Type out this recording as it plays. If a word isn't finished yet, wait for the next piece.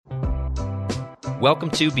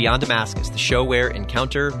Welcome to Beyond Damascus, the show where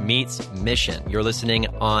encounter meets mission. You're listening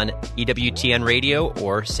on EWTN Radio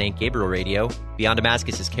or St. Gabriel Radio. Beyond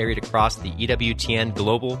Damascus is carried across the EWTN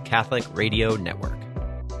Global Catholic Radio Network.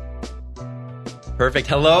 Perfect.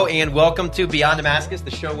 Hello and welcome to Beyond Damascus,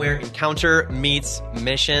 the show where encounter meets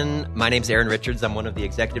mission. My name's Aaron Richards. I'm one of the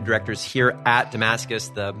executive directors here at Damascus,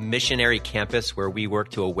 the missionary campus where we work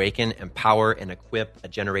to awaken, empower, and equip a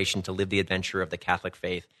generation to live the adventure of the Catholic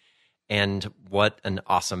faith. And what an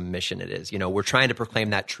awesome mission it is. You know, we're trying to proclaim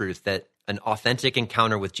that truth, that an authentic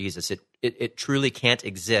encounter with Jesus, it truly can't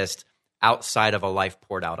exist outside of a life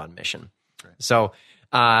poured out on mission. Right. So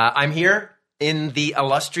I'm here in the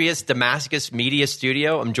illustrious Damascus Media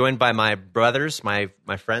Studio. I'm joined by my brothers, my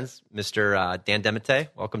friends, Mr. Dan Demite.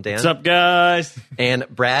 Welcome, Dan. What's up, guys? And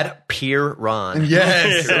Brad Pierron.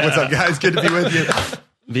 Yes. What's up, guys? Good to be with you.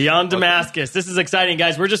 Beyond Damascus. This is exciting,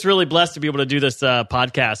 guys. We're just really blessed to be able to do this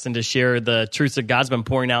podcast and to share the truths that God's been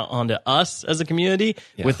pouring out onto us as a community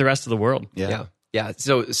with the rest of the world. Yeah.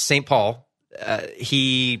 So St. Paul,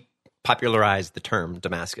 he popularized the term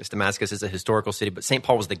Damascus. Damascus is a historical city, but St.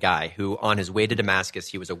 Paul was the guy who, on his way to Damascus,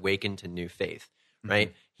 he was awakened to new faith, right?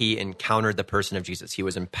 Mm-hmm. He encountered the person of Jesus. He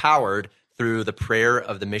was empowered through the prayer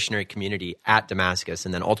of the missionary community at Damascus,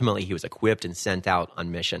 and then ultimately he was equipped and sent out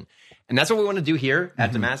on mission. And that's what we want to do here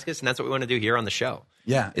at Damascus, and that's what we want to do here on the show.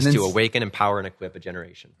 Yeah. Is to awaken, empower, and equip a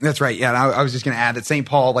generation. That's right. Yeah, and I was just going to add that St.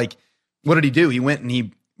 Paul, what did he do? He went and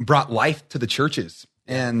he brought life to the churches.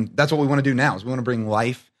 And that's what we want to do now, is we want to bring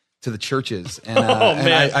life to the churches. And,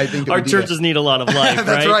 man. I think our churches need a lot of life,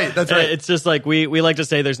 right? That's right. It's just like we like to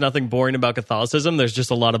say there's nothing boring about Catholicism. There's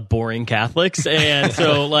just a lot of boring Catholics. And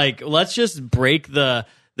so let's just break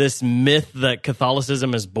this myth that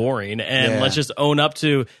Catholicism is boring, and let's just own up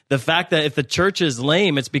to the fact that if the church is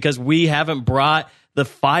lame, it's because we haven't brought the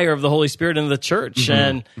fire of the Holy Spirit into the church.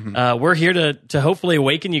 And we're here to hopefully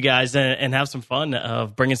awaken you guys and have some fun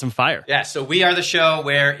of bringing some fire. Yeah, so we are the show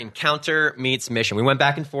where encounter meets mission. We went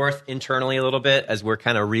back and forth internally a little bit as we're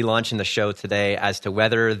kind of relaunching the show today as to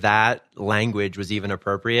whether that language was even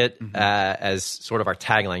appropriate as sort of our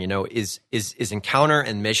tagline. You know, is encounter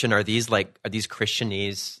and mission, are these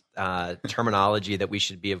Christianese terminology that we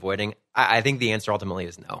should be avoiding? I think the answer ultimately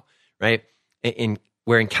is no, right?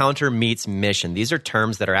 Where encounter meets mission, these are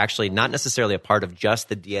terms that are actually not necessarily a part of just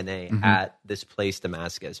the DNA at this place,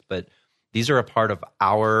 Damascus, but these are a part of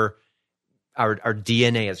our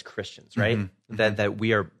DNA as Christians, right? That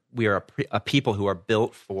we are a people who are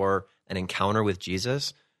built for an encounter with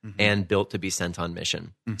Jesus and built to be sent on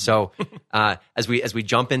mission. So as we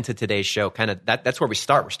jump into today's show, kind of that's where we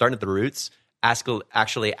start. We're starting at the roots,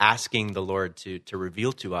 actually asking the Lord to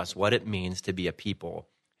reveal to us what it means to be a people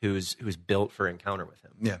who's built for encounter with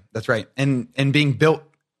him. Yeah, that's right. And being built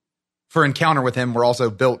for encounter with him, we're also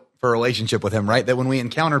built for a relationship with him, right? That when we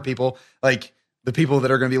encounter people, like the people that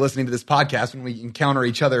are going to be listening to this podcast, when we encounter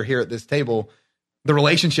each other here at this table, the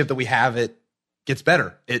relationship that we have, it gets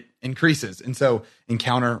better. It increases. And so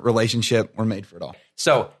encounter, relationship, we're made for it all.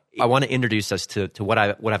 So I want to introduce us to what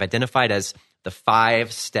I've identified as the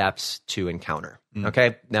 5 steps to encounter.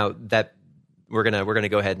 Okay? Now that we're gonna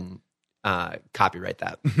go ahead and copyright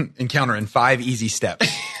that. Encounter in 5 easy steps.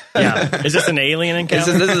 Yeah. Is this an alien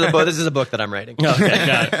encounter? This is a book that I'm writing. Okay,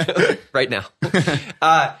 got it. Right now.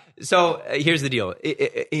 So here's the deal.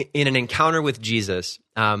 In an encounter with Jesus,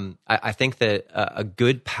 I think that a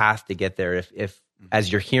good path to get there, if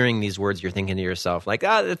as you're hearing these words, you're thinking to yourself, like,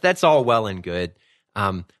 that's all well and good.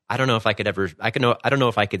 I don't know if I don't know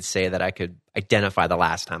if I could say that I could identify the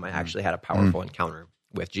last time I actually had a powerful encounter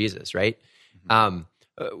with Jesus, right?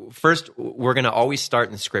 First, we're going to always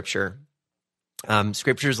start in Scripture.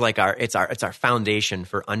 Scripture is like it's our foundation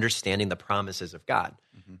for understanding the promises of God,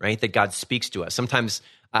 right? That God speaks to us. Sometimes,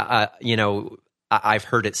 I've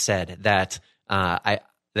heard it said that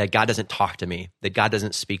that God doesn't talk to me, that God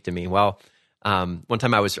doesn't speak to me. Well, one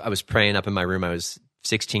time I was praying up in my room. I was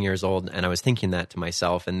 16 years old, and I was thinking that to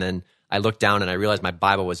myself. And then I looked down and I realized my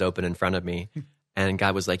Bible was open in front of me, and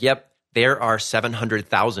God was like, "Yep. There are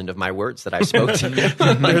 700,000 of my words that I spoke to.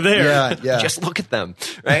 They're there. Yeah. Just look at them,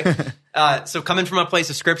 right? So coming from a place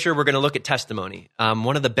of Scripture, we're going to look at testimony.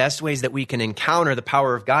 One of the best ways that we can encounter the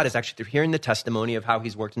power of God is actually through hearing the testimony of how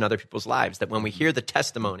he's worked in other people's lives. That when we hear the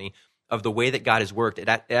testimony of the way that God has worked,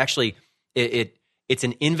 it's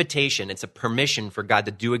an invitation, it's a permission for God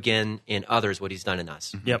to do again in others what he's done in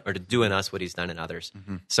us, or to do in us what he's done in others.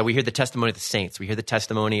 So we hear the testimony of the saints. We hear the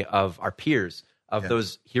testimony of our peers, of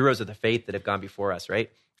those heroes of the faith that have gone before us,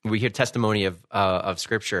 right? We hear testimony of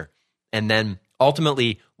Scripture. And then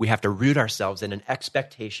ultimately, we have to root ourselves in an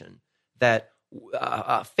expectation that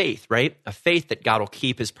faith, right? A faith that God will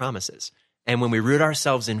keep his promises. And when we root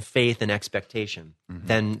ourselves in faith and expectation,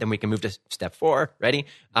 then we can move to step 4. Ready?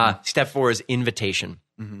 Step 4 is invitation.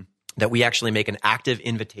 That we actually make an active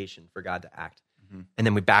invitation for God to act. And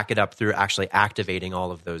then we back it up through actually activating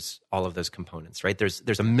all of those components, right?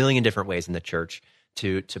 There's a million different ways in the church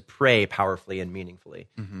to pray powerfully and meaningfully.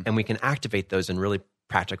 And we can activate those in really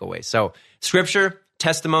practical ways. So scripture,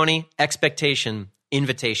 testimony, expectation,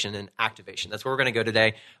 invitation, and activation. That's where we're going to go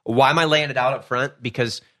today. Why am I laying it out up front?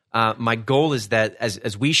 Because my goal is that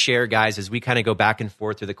as we share, guys, as we kind of go back and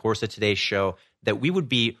forth through the course of today's show, that we would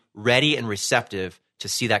be ready and receptive to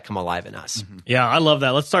see that come alive in us. Yeah, I love that.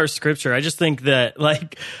 Let's start with scripture. I just think that,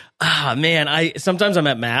 sometimes I'm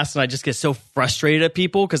at mass and I just get so frustrated at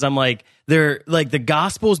people because I'm like, they're like, the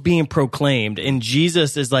gospel's being proclaimed and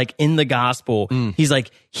Jesus is like in the gospel. He's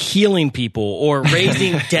like healing people or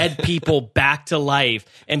raising dead people back to life.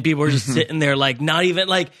 And people are just sitting there like, not even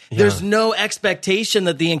like, there's no expectation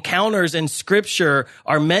that the encounters in scripture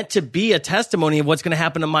are meant to be a testimony of what's going to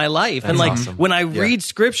happen in my life. That's and like, awesome. when I read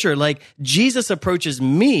scripture, like Jesus approaches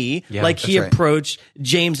me like he approached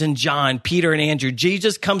James and John, Peter and Andrew.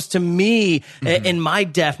 Jesus comes to me in my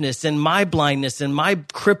deafness and my blindness and my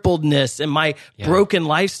crippledness and my broken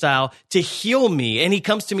lifestyle to heal me. And he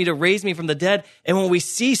comes to me to raise me from the dead. And when we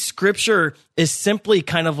see scripture is simply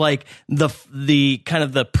kind of like the kind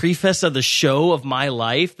of the preface of the show of my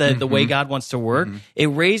life, that the way God wants to work, it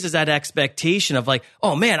raises that expectation of like,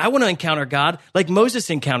 oh man, I want to encounter God like Moses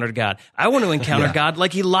encountered God. I want to encounter God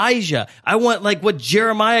like Elijah. I want like what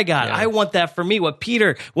Jeremiah got. I want that for me. What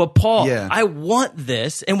Peter, what Paul. I want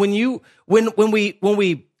this. And when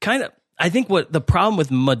we kind of, I think what the problem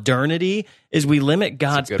with modernity is we limit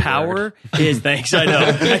God's power is, thanks, I know.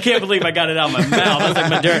 I can't believe I got it out of my mouth. I was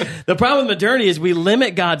like, modernity. The problem with modernity is we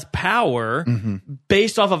limit God's power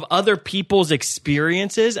based off of other people's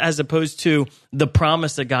experiences as opposed to the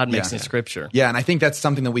promise that God makes in Scripture. Yeah, and I think that's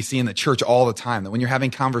something that we see in the church all the time, that when you're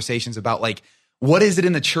having conversations about like, what is it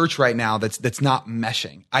in the church right now that's not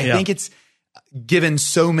meshing? I think it's given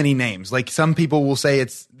so many names. Like some people will say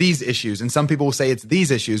it's these issues and some people will say it's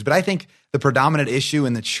these issues. But I think the predominant issue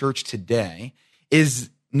in the church today is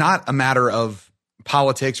not a matter of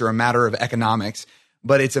politics or a matter of economics,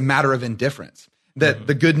 but it's a matter of indifference. That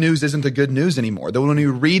the good news isn't the good news anymore. That when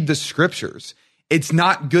you read the scriptures, it's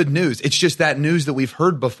not good news. It's just that news that we've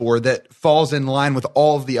heard before that falls in line with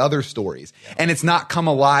all of the other stories. And it's not come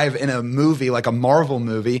alive in a movie like a Marvel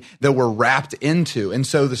movie that we're wrapped into. And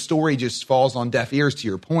so the story just falls on deaf ears, to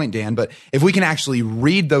your point, Dan. But if we can actually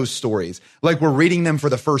read those stories like we're reading them for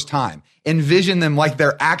the first time, envision them like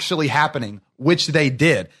they're actually happening, which they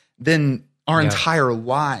did, then our entire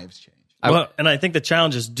lives change. Well, and I think the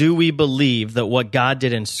challenge is, do we believe that what God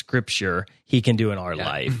did in Scripture, He can do in our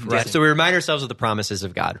life? Right. So we remind ourselves of the promises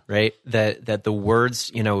of God, right? That the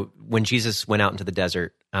words, when Jesus went out into the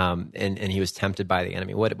desert and he was tempted by the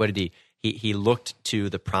enemy, what did he? He looked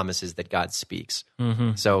to the promises that God speaks.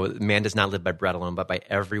 So man does not live by bread alone, but by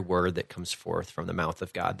every word that comes forth from the mouth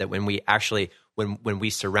of God. That when we actually, when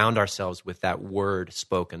we surround ourselves with that word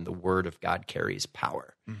spoken, the word of God carries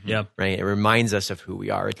power. Right? It reminds us of who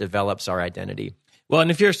we are. It develops our identity. Well, and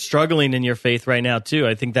if you're struggling in your faith right now too,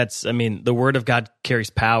 I think the word of God carries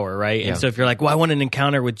power, right? And so if you're like, well, I want an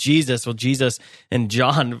encounter with Jesus. Well, Jesus in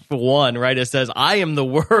John 1, right, it says, I am the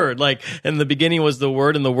Word. Like, in the beginning was the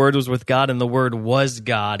Word, and the Word was with God, and the Word was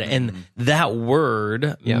God. And that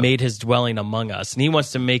Word made His dwelling among us. And He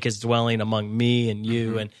wants to make His dwelling among me and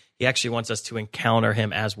you, and He actually wants us to encounter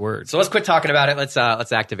Him as Word. So let's quit talking about it. Let's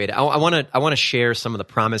activate it. I want to share some of the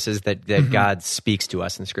promises that God speaks to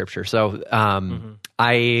us in Scripture. So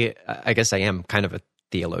I guess I am kind of a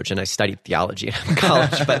theologian. I studied theology in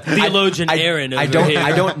college, but theologian Aaron. I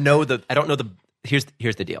don't know the.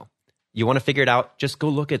 Here's the deal. You want to figure it out? Just go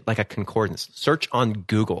look at like a concordance. Search on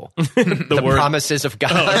Google the promises of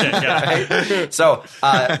God. Oh, okay, right? So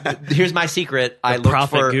here's my secret. I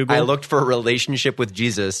looked for a relationship with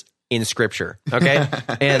Jesus in Scripture. Okay,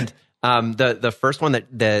 and the first one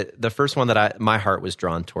that my heart was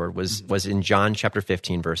drawn toward was in John chapter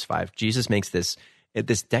 15 verse 5. Jesus makes this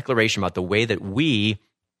declaration about the way that we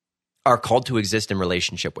are called to exist in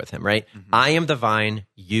relationship with him, right? I am the vine,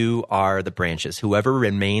 you are the branches. Whoever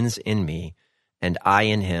remains in me and I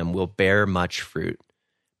in him will bear much fruit,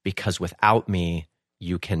 because without me,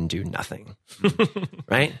 you can do nothing,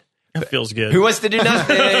 right? That feels good. Who wants to do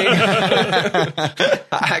nothing?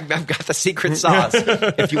 I've got the secret sauce.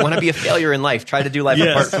 If you want to be a failure in life, try to do life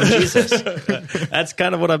apart from Jesus. That's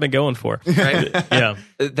kind of what I've been going for. Right? Yeah.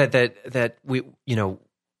 That we,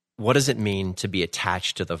 what does it mean to be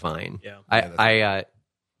attached to the vine? Yeah.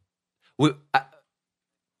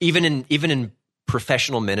 Even in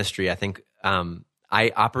professional ministry, I think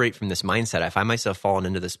I operate from this mindset. I find myself falling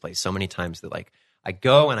into this place so many times that like I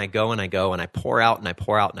go and I go and I go and I pour out and I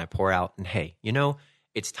pour out and I pour out. And hey,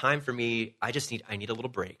 it's time for me. I need a little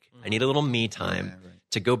break. I need a little me time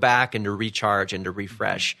to go back and to recharge and to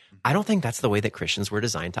refresh. I don't think that's the way that Christians were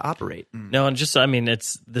designed to operate. No, and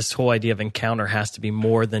it's this whole idea of encounter has to be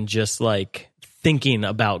more than just like thinking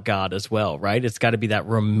about God as well, right? It's got to be that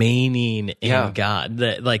remaining in God,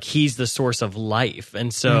 that like he's the source of life.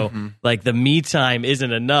 And so like the me time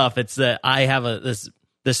isn't enough. It's that I have this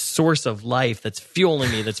source of life that's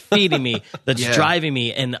fueling me, that's feeding me, that's driving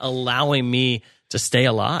me and allowing me to stay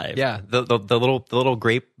alive. Yeah, the little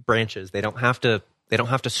grape branches, they don't have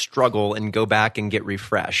to struggle and go back and get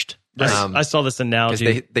refreshed. I saw this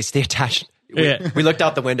analogy. They stay attached. We looked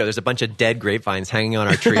out the window. There's a bunch of dead grapevines hanging on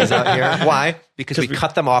our trees out here. Why? Because we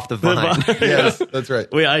cut them off the vine. Yes, that's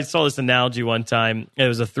right. I saw this analogy one time. It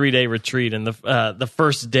was a 3-day retreat, and the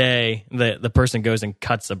first day, the person goes and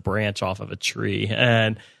cuts a branch off of a tree,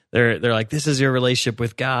 and they're like, "This is your relationship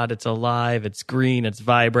with God. It's alive. It's green. It's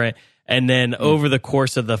vibrant." And then over the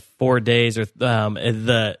course of the 4 days, or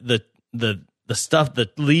the stuff, the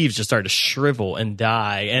leaves just start to shrivel and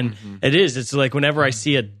die. And it's like whenever I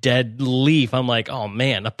see a dead leaf, I'm like, oh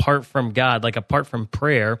man, apart from God, like apart from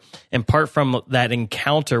prayer and apart from that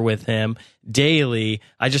encounter with him daily,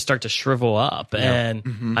 I just start to shrivel up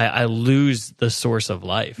and I lose the source of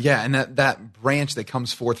life. Yeah, and that branch that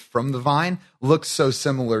comes forth from the vine looks so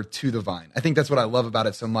similar to the vine. I think that's what I love about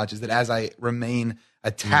it so much, is that as I remain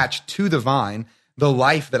attached to the vine, the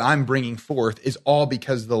life that I'm bringing forth is all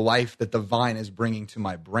because the life that the vine is bringing to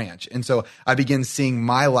my branch. And so I begin seeing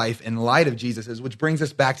my life in light of Jesus's, which brings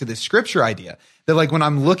us back to this scripture idea that like when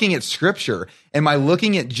I'm looking at scripture, am I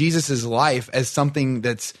looking at Jesus's life as something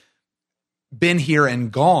that's been here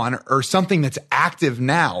and gone, or something that's active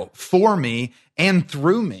now for me and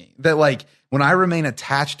through me? That like when I remain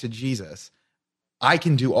attached to Jesus, I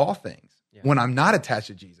can do all things. When I'm not attached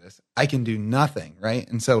to Jesus, I can do nothing, right?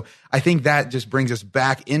 And so I think that just brings us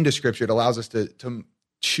back into scripture. It allows us to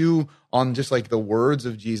chew on just like the words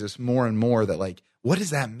of Jesus more and more, that like, what does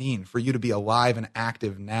that mean for you to be alive and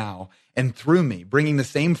active now and through me, bringing the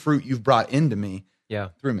same fruit you've brought into me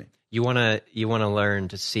through me? You want to learn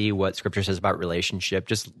to see what scripture says about relationship,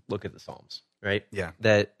 just look at the Psalms, right? Yeah.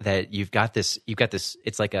 That you've got this,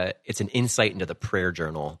 it's an insight into the prayer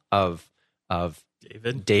journal of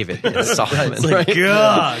David and Solomon. It's like,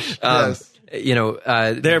 gosh. Yes.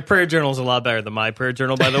 Their prayer journal is a lot better than my prayer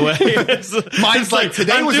journal, by the way. Mine's like,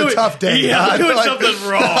 today was a tough day. Yeah, I'm doing something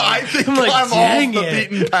wrong. I think I'm off the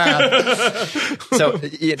beaten path. So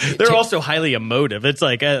they're also highly emotive. It's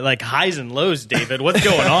like highs and lows, David. What's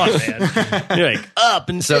going on, man? You're like up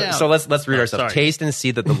and down. So let's read ourselves. Sorry. Taste and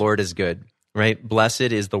see that the Lord is good, right? Blessed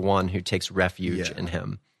is the one who takes refuge in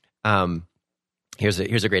him. Here's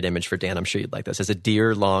a great image for Dan. I'm sure you'd like this. As a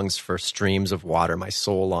deer longs for streams of water, my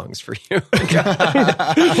soul longs for you.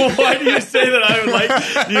 Why do you say that? I would like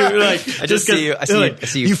you. Like I just see you. I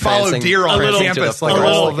see you. You follow deer on campus like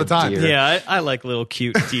all of the time. Deer. Yeah, I like little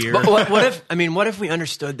cute deer. But what if we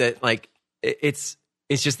understood that like it's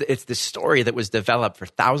this story that was developed for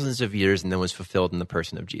thousands of years and then was fulfilled in the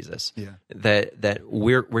person of Jesus. Yeah. That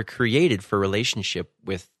we're created for relationship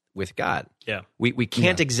with God. Yeah. We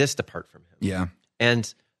can't exist apart from him. Yeah.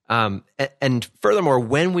 And furthermore,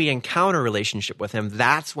 when we encounter a relationship with him,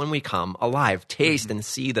 that's when we come alive. Taste and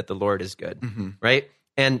see that the Lord is good, right?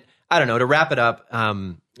 And I don't know, to wrap it up,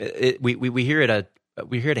 we hear it a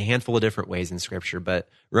handful of different ways in Scripture, but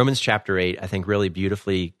Romans chapter 8, I think, really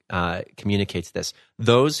beautifully communicates this.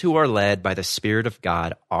 Those who are led by the Spirit of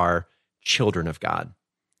God are children of God.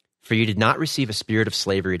 For you did not receive a spirit of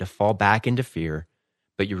slavery to fall back into fear,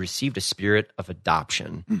 but you received a spirit of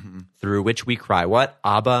adoption through which we cry, what?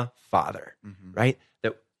 Abba, Father, right?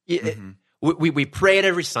 That we pray it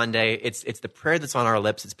every Sunday. It's the prayer that's on our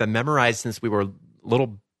lips. It's been memorized since we were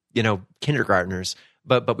little, kindergartners.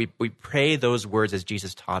 But we pray those words as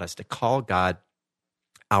Jesus taught us, to call God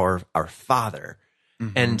our Father.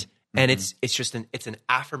 And it's just an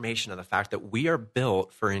affirmation of the fact that we are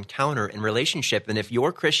built for encounter and relationship. And if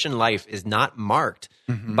your Christian life is not marked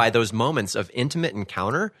by those moments of intimate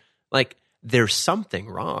encounter, like there's something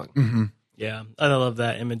wrong. Yeah, I love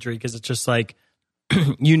that imagery, because it's just like,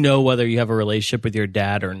 whether you have a relationship with your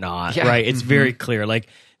dad or not, right? It's very clear. Like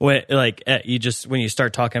when you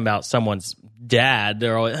start talking about someone's dad,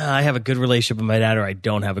 they're always, I have a good relationship with my dad, or I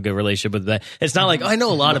don't have a good relationship with that. It's not like, I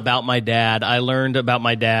know a lot about my dad. I learned about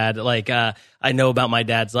my dad. Like, I know about my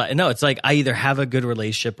dad's life. No, it's like, I either have a good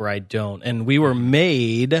relationship or I don't. And we were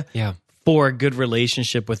made for a good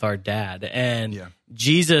relationship with our dad. And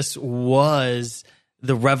Jesus was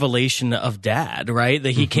the revelation of dad, right?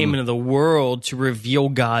 That he came into the world to reveal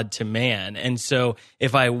God to man. And so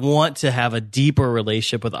if I want to have a deeper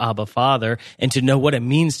relationship with Abba Father and to know what it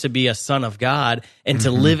means to be a son of God and to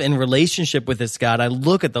live in relationship with this God, I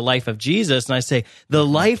look at the life of Jesus and I say, the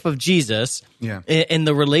life of Jesus and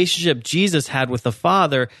the relationship Jesus had with the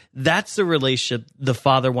Father, that's the relationship the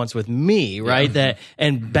Father wants with me, right?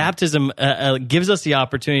 And baptism gives us the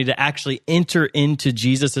opportunity to actually enter into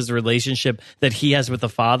Jesus's relationship that he has with the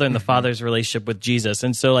Father and the Father's relationship with Jesus.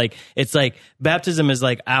 And so it's like baptism is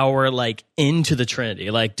like our into the Trinity.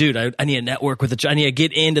 Like, dude, I need to network with I need to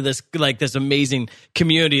get into this this amazing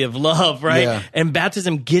community of love, right? Yeah. And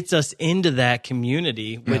baptism gets us into that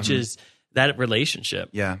community, which is that relationship.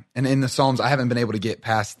 Yeah. And in the Psalms, I haven't been able to get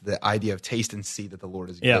past the idea of taste and see that the Lord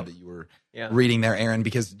is good that you were reading there, Aaron,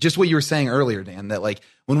 because just what you were saying earlier, Dan, that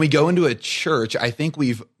when we go into a church, I think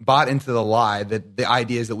we've bought into the lie that the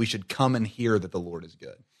idea is that we should come and hear that the Lord is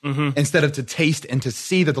good. Instead of to taste and to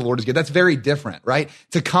see that the Lord is good. That's very different, right?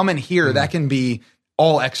 To come and hear, that can be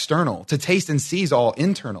all external. To taste and see is all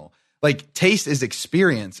internal. Like taste is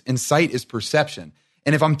experience and sight is perception.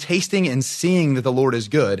 And if I'm tasting and seeing that the Lord is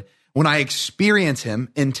good, when I experience him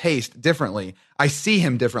in taste differently, I see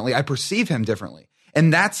him differently, I perceive him differently.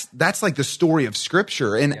 And that's like the story of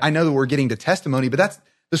Scripture. And I know that we're getting to testimony, but that's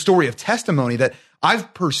the story of testimony, that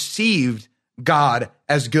I've perceived God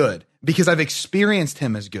as good because I've experienced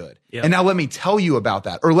him as good. And now let me tell you about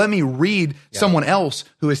that, or let me read someone else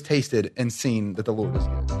who has tasted and seen that the Lord is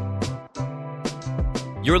good.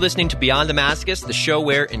 You're listening to Beyond Damascus, the show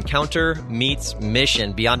where encounter meets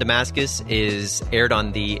mission. Beyond Damascus is aired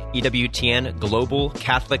on the EWTN Global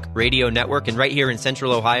Catholic Radio Network and right here in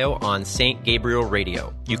Central Ohio on St. Gabriel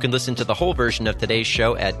Radio. You can listen to the whole version of today's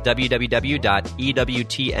show at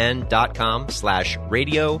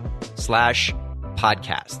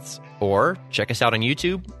www.ewtn.com/radio/podcasts. Or check us out on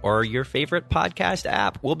YouTube or your favorite podcast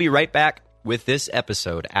app. We'll be right back with this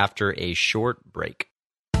episode after a short break.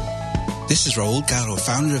 This is Raul Caro,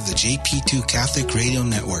 founder of the JP2 Catholic Radio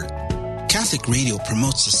Network. Catholic radio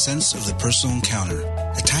promotes the sense of the personal encounter.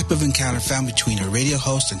 A type of encounter found between a radio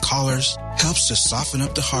host and callers helps to soften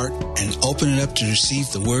up the heart and open it up to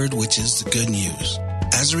receive the word, which is the good news.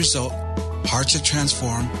 As a result, hearts are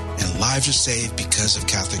transformed and lives are saved because of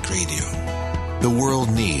Catholic radio. The world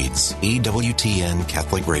needs EWTN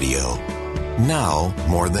Catholic Radio, now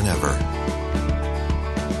more than ever.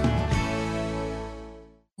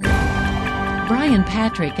 Brian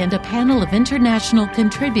Patrick and a panel of international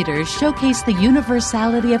contributors showcase the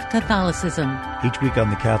universality of Catholicism. Each week on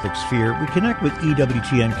the Catholic Sphere, we connect with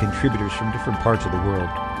EWTN contributors from different parts of the world.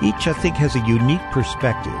 Each, I think, has a unique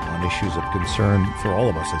perspective on issues of concern for all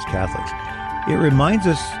of us as Catholics. It reminds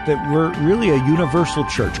us that we're really a universal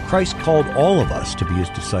church. Christ called all of us to be his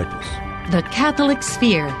disciples. The Catholic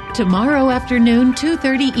Sphere, tomorrow afternoon,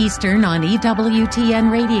 2:30 Eastern on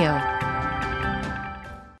EWTN Radio.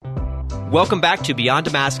 Welcome back to Beyond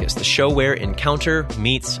Damascus, the show where encounter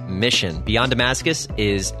meets mission. Beyond Damascus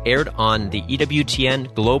is aired on the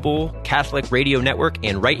EWTN Global Catholic Radio Network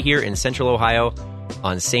and right here in Central Ohio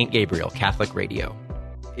on St. Gabriel Catholic Radio.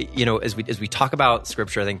 You know, as we talk about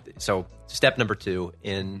Scripture, I think so. Step number 2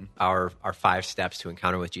 in our 5 steps to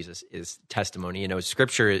encounter with Jesus is testimony. You know,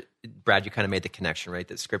 Scripture, Brad, you kind of made the connection, right?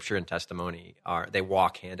 That Scripture and testimony they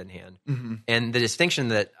walk hand in hand. And the distinction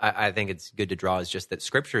that I think it's good to draw is just that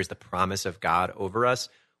Scripture is the promise of God over us.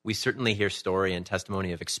 We certainly hear story and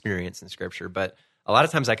testimony of experience in Scripture, but a lot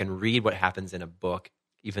of times I can read what happens in a book,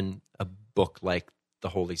 even a book like the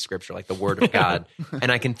Holy Scripture, like the Word of God,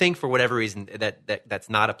 and I can think for whatever reason that's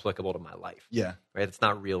not applicable to my life. Yeah, right. It's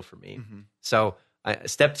not real for me. So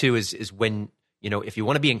step 2 is when, you know, if you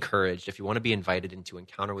want to be encouraged, if you want to be invited into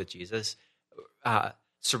encounter with Jesus,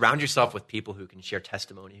 surround yourself with people who can share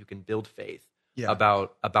testimony, who can build faith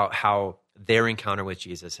about how their encounter with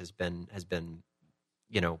Jesus has been,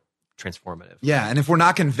 you know, transformative. Yeah, and if we're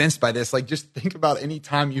not convinced by this, just think about any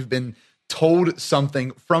time you've been told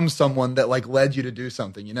something from someone that led you to do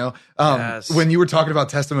something, you know? When you were talking about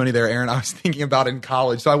testimony there, Aaron, I was thinking about in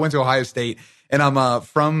college. So I went to Ohio State, and I'm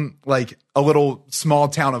from a little small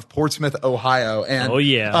town of Portsmouth, Ohio.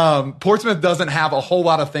 And Portsmouth doesn't have a whole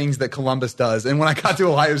lot of things that Columbus does. And when I got to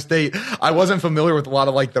Ohio State, I wasn't familiar with a lot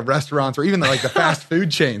of the restaurants or even the fast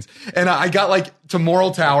food chains. And I got to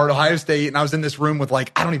Morrill Tower at Ohio State, and I was in this room with I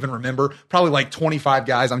don't even remember, probably 25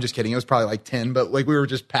 guys. I'm just kidding. It was probably 10, but we were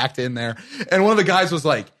just packed in there. And one of the guys was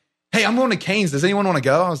like, hey, I'm going to Cane's. Does anyone want to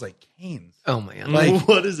go? I was like, Cane's? Oh man. Like,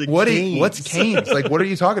 what is it? What's Cane's? Like, what are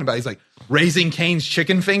you talking about? He's like, Raising Cane's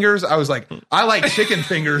chicken fingers. I was like, I like chicken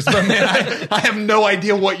fingers, but man, I have no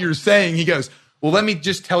idea what you're saying. He goes, well, let me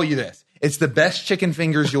just tell you this. It's the best chicken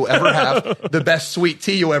fingers you'll ever have, the best sweet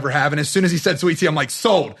tea you'll ever have. And as soon as he said sweet tea, I'm like,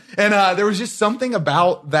 sold. And there was just something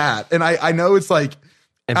about that. And I know it's like,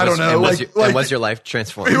 I don't know. And was your life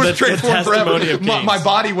transformed? It was transformed forever. of My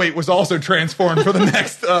body weight was also transformed for the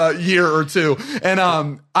next year or two. And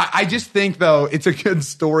I just think, though, it's a good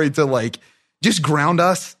story to like just ground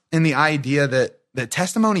us in the idea that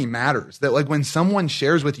testimony matters. That like when someone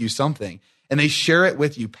shares with you something and they share it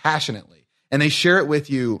with you passionately and they share it with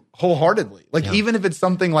you wholeheartedly, like even if it's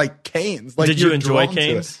something like Cane's. Like, did you enjoy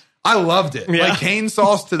Cane's? I loved it. Yeah. Like cane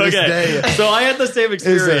sauce to this day. So I had the same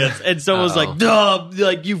experience. And someone was like, duh,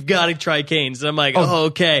 like, you've got to try Cane's. And I'm like, oh,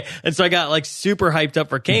 okay. And so I got like super hyped up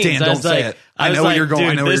for Cane's. Dan, don't say it. I know where you're going.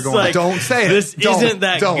 I know where you're going. Like, don't say it. This isn't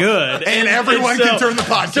that good. And everyone can turn the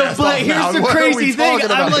podcast off. But here's now. the What crazy thing.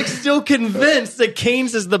 about? I'm like still convinced that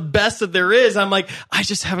Cane's is the best that there is. I'm like, I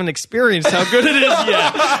just haven't experienced how good it is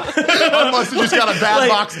yet. I must have just got a bad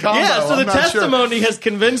box combo. Yeah, so the testimony has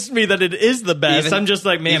convinced me that it is the best. I'm just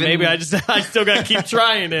like, man, maybe I still got to keep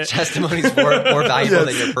trying it. Testimony's more valuable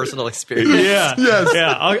than your personal experience. Yeah. Yes.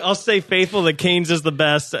 Yeah. I'll stay faithful that Cane's is the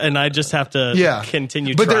best, and I just have to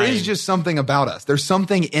continue But trying. there is just something about us. There's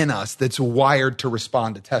something in us that's wired to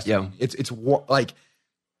respond to testimony. Yeah. It's like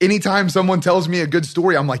anytime someone tells me a good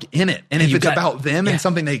story, I'm like in it. And if it's about them and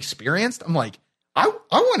something they experienced, I'm like, I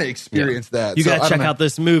want to experience that. You got to check out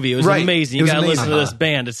this movie. It was amazing. You got to listen to this Uh-huh.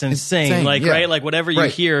 band. It's insane. insane, Like, yeah. right? Like, whatever you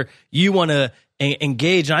hear, you want to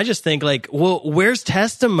engage. And I just think, like, well, where's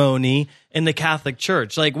testimony in the Catholic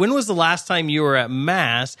Church? Like, when was the last time you were at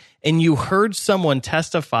Mass and you heard someone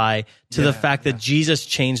testify to the fact that Jesus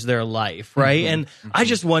changed their life, right? And I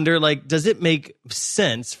just wonder, like, does it make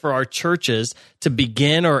sense for our churches to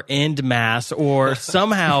begin or end Mass or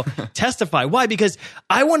somehow testify? Why? Because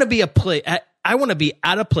I want to be I want to be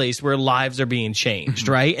at a place where lives are being changed,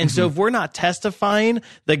 right? And so if we're not testifying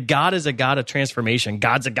that God is a God of transformation,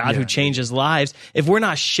 God's a God who changes lives, if we're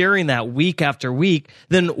not sharing that week after week,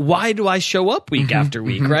 then why do I show up week after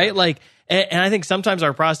week, right? Like, and I think sometimes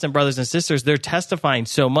our Protestant brothers and sisters, they're testifying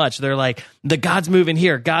so much. They're like, the God's moving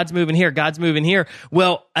here, God's moving here, God's moving here.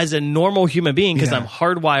 Well, as a normal human being, because I'm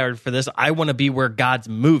hardwired for this, I want to be where God's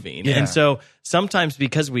moving. And so sometimes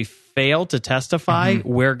because we fail to testify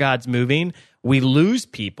where God's moving, we lose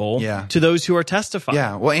people to those who are testifying.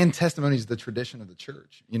 Yeah. Well, and testimony is the tradition of the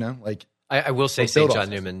church, you know, like. I will say St. John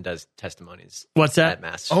Newman does testimonies. What's that? At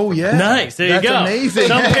Mass. Oh, yeah. Nice. There you go. That's amazing.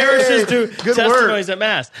 Some parishes do Good testimonies work. at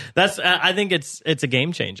Mass. That's. I think it's a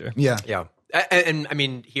game changer. Yeah. Yeah. And I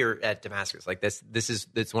mean, here at Damascus, like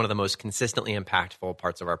it's one of the most consistently impactful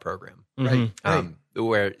parts of our program. Right.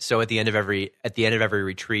 Where at the end of every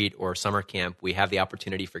retreat or summer camp, we have the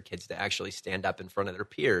opportunity for kids to actually stand up in front of their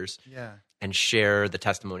peers and share the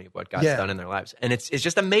testimony of what God's done in their lives. And it's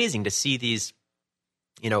just amazing to see these,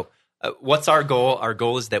 what's our goal? Our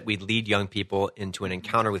goal is that we lead young people into an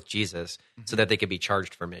encounter with Jesus so that they could be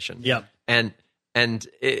charged for mission. Yep. And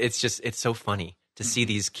it's so funny to see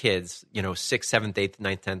these kids, 6th, 7th, 8th,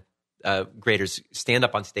 9th, 10th graders stand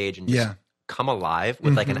up on stage and just come alive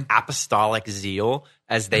with like an apostolic zeal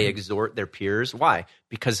as they exhort their peers. Why?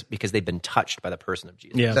 Because they've been touched by the person of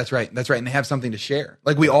Jesus. Yeah. That's right. And they have something to share.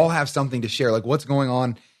 Like we all have something to share. Like what's going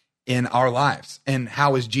on in our lives and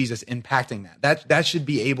how is Jesus impacting that? That should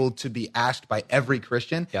be able to be asked by every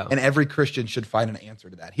Christian, and every Christian should find an answer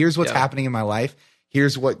to that. Here's what's happening in my life.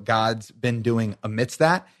 Here's what God's been doing amidst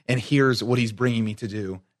that, and here's what he's bringing me to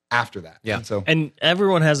do after that. Yeah. And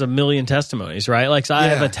everyone has a million testimonies, right? Like, so I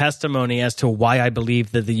have a testimony as to why I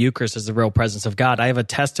believe that the Eucharist is the real presence of God. I have a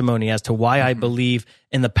testimony as to why I believe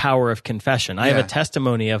in the power of confession. I have a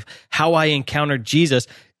testimony of how I encountered Jesus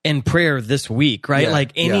in prayer this week, right?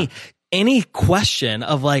 Like any question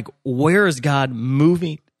of like, where is God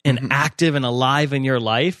moving and active and alive in your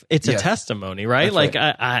life, it's a testimony, right? That's like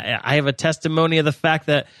right. I have a testimony of the fact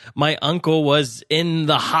that my uncle was in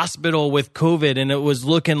the hospital with COVID and it was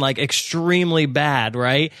looking like extremely bad,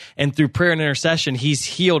 right? And through prayer and intercession, he's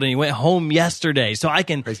healed and he went home yesterday. So I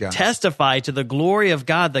can testify to the glory of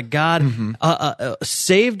God, that God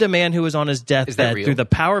saved a man who was on his deathbed through the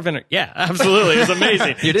power of Yeah, absolutely. It was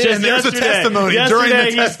amazing. And there's a testimony during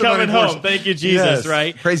the testimony he's coming portion. home. Thank you, Jesus,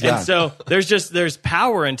 right? Praise God. And so there's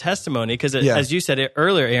power in testimony because as you said it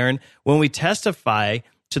earlier, Aaron, when we testify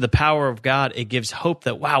to the power of God, it gives hope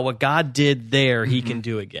that, wow, what God did there, he can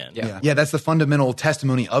do again. Yeah, that's the fundamental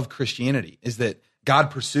testimony of Christianity, is that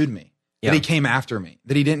God pursued me. that he came after me,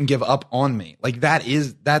 that he didn't give up on me. Like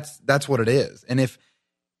that's what it is. And if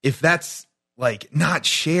that's like not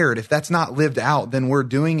shared, if that's not lived out, then we're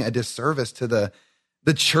doing a disservice to the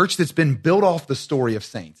church that's been built off the story of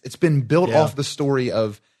saints. It's been built off the story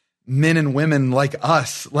of men and women like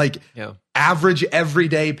us, like average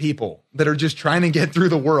everyday people that are just trying to get through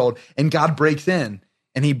the world, and God breaks in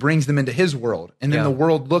and he brings them into his world. And then the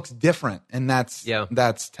world looks different. And that's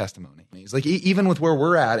testimony. It's like, even with where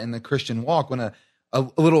we're at in the Christian walk, when a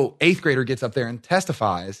little 8th grader gets up there and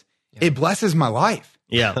testifies, it blesses my life.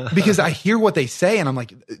 Yeah. Because I hear what they say and I'm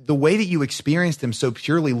like, the way that you experienced him so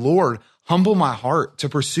purely, Lord, humble my heart to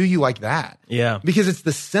pursue you like that. Yeah. Because it's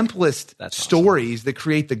the simplest stories that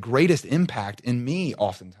create the greatest impact in me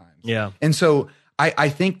oftentimes. Yeah. And so I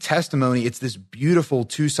think testimony, it's this beautiful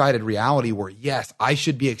two-sided reality where, yes, I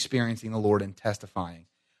should be experiencing the Lord and testifying.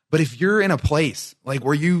 But if you're in a place like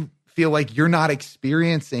where you feel like you're not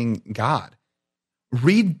experiencing God,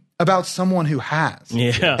 read about someone who has,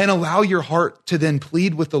 and allow your heart to then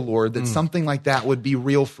plead with the Lord that something like that would be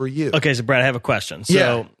real for you. Okay, so Brad, I have a question.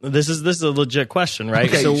 So this is a legit question, right?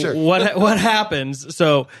 Okay, so sure. What happens?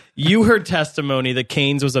 So you heard testimony that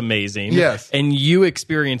Cain's was amazing, and you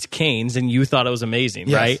experienced Cain's and you thought it was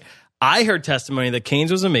amazing, right? I heard testimony that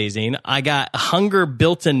Cain's was amazing. I got hunger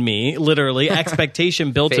built in me, literally,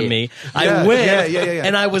 expectation built in me. I went,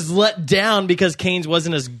 and I was let down because Cain's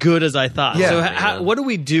wasn't as good as I thought. So what do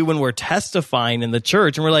we do when we're testifying in the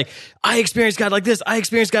church and we're like, I experienced God like this, I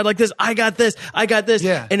experienced God like this, I got this,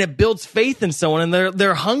 and it builds faith in someone, and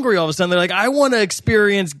they're hungry all of a sudden. They're like, I want to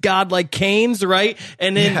experience God like Cain's, right?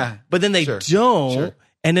 And then, but then they don't,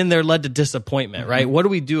 and then they're led to disappointment, right? What do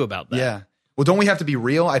we do about that? Yeah. Well, don't we have to be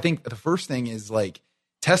real? I think the first thing is like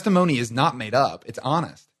testimony is not made up. It's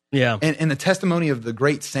honest. Yeah. And the testimony of the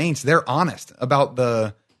great saints, they're honest about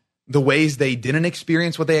the ways they didn't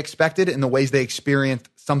experience what they expected and the ways they experienced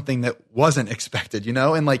something that wasn't expected, you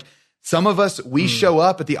know? And like some of us, we show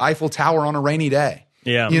up at the Eiffel Tower on a rainy day.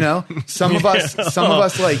 Yeah. You know, some of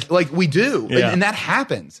us like we do. And that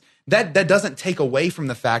happens. That doesn't take away from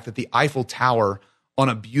the fact that the Eiffel Tower on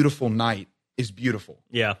a beautiful night is beautiful.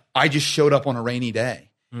 Yeah. I just showed up on a rainy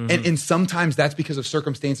day. And sometimes that's because of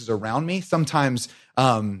circumstances around me. Sometimes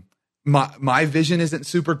my vision isn't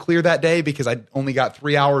super clear that day because I only got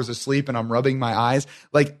 3 hours of sleep and I'm rubbing my eyes.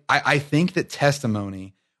 Like I think that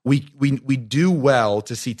testimony, we do well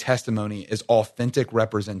to see testimony as authentic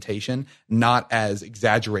representation, not as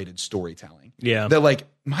exaggerated storytelling. Yeah. That like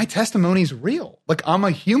my testimony is real. Like I'm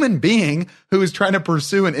a human being who is trying to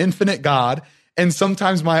pursue an infinite God. And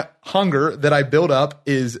sometimes my hunger that I build up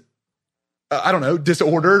is, I don't know,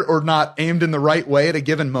 disordered or not aimed in the right way at a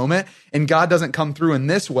given moment. And God doesn't come through in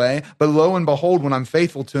this way. But lo and behold, when I'm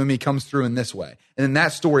faithful to him, he comes through in this way. And then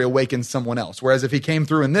that story awakens someone else. Whereas if he came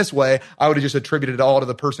through in this way, I would have just attributed it all to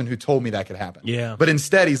the person who told me that could happen. Yeah. But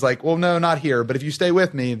instead, he's like, well, no, not here. But if you stay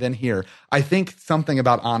with me, then here. I think something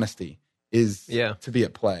about honesty is to be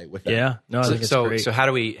at play with that. Yeah. No, I think it's great. So how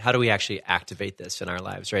do we actually activate this in our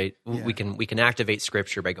lives, right? Yeah. We can activate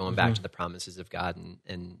scripture by going back to the promises of God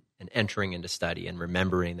and entering into study and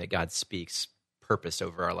remembering that God speaks purpose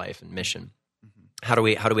over our life and mission. How do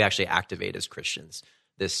we actually activate as Christians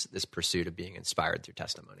this pursuit of being inspired through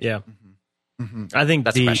testimony? Yeah. I think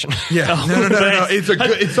that's the question. Yeah, no.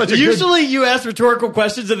 It's such a usually you ask rhetorical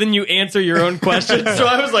questions and then you answer your own questions. So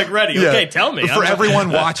I was like, ready. Okay, tell me. For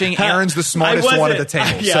everyone watching, Aaron's the smartest one at the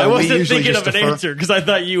table. Yeah, so I wasn't thinking of an answer because I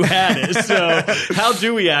thought you had it. So how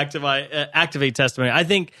do we activate testimony? I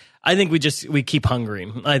think we keep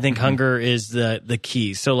hungering. I think hunger is the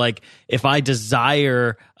key. So like if I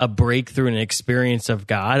desire a breakthrough and an experience of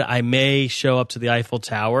God, I may show up to the Eiffel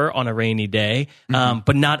Tower on a rainy day,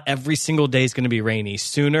 but not every single day is going to be rainy.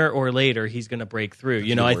 Sooner or later, he's going to break through.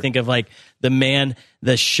 You know, I think of like the man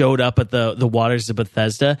that showed up at the waters of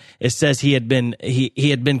Bethesda. It says he had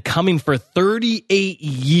been coming for 38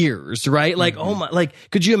 years, right? Like, oh my, like,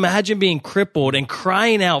 could you imagine being crippled and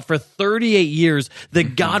crying out for 38 years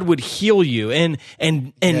that God would heal you and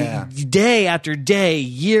day after day,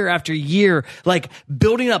 year after year, like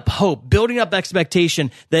building up hope, building up expectation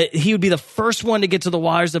that he would be the first one to get to the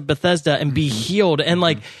waters of Bethesda and be healed. And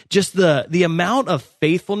like just the amount of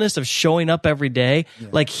faithfulness of showing up every day,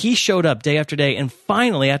 like he showed up day after day. And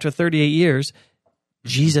finally, after 38 years,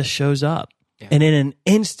 Jesus shows up. Yeah. And in an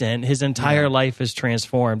instant, his entire life is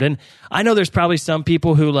transformed. And I know there's probably some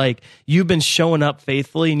people who like, you've been showing up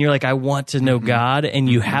faithfully and you're like, I want to know God, and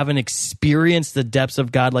you haven't experienced the depths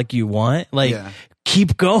of God like you want. Like,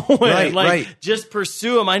 keep going. Right. Just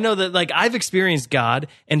pursue him. I know that like I've experienced God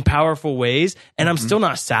in powerful ways and I'm still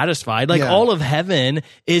not satisfied. Like all of heaven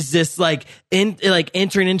is this like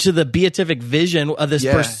entering into the beatific vision of this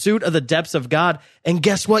pursuit of the depths of God. And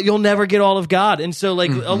guess what? You'll never get all of God. And so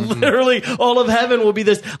like literally all of heaven will be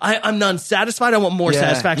this, I'm not satisfied. I want more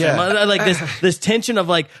satisfaction. Like this tension of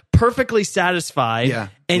like perfectly satisfied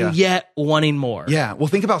and yet wanting more. Yeah. Well,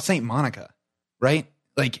 think about Saint Monica, right?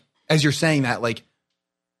 Like as you're saying that, like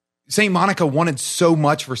Saint Monica wanted so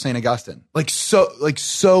much for Saint Augustine, like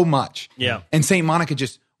so much. Yeah. And Saint Monica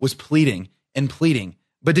just was pleading and pleading.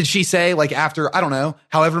 But did she say like after, I don't know,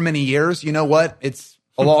 however many years, you know what? It's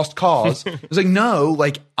a lost cause. It was like, no,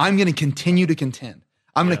 like I'm going to continue to contend.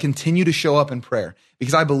 I'm going to continue to show up in prayer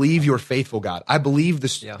because I believe you're faithful, God. I believe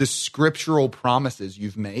the scriptural promises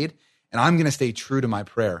you've made, and I'm going to stay true to my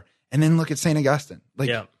prayer. And then look at Saint Augustine. Like,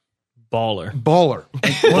 Baller.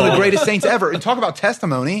 Like, one of the greatest saints ever. And talk about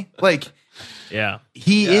testimony. Like,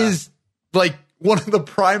 he is like one of the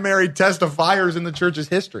primary testifiers in the church's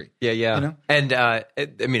history. Yeah. You know? And I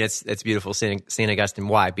mean, it's beautiful, Saint Augustine.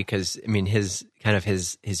 Why? Because I mean, his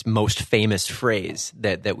most famous phrase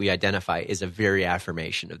that we identify is a very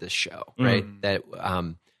affirmation of this show, right? That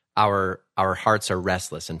our hearts are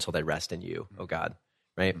restless until they rest in you, oh God,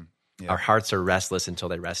 right? Our hearts are restless until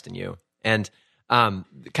they rest in you. And kind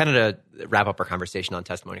of to wrap up our conversation on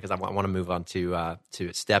testimony, because I want to move on to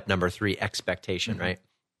step number 3, expectation, right?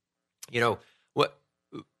 You know, what,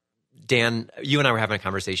 Dan, you and I were having a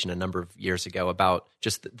conversation a number of years ago about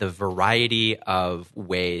just the variety of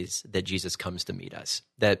ways that Jesus comes to meet us.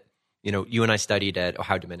 That, you know, you and I studied at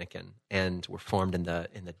Ohio Dominican and were formed in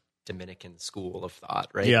the Dominican school of thought,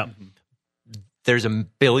 right? Yeah. There's a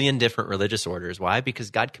billion different religious orders. Why? Because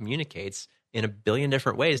God communicates in a billion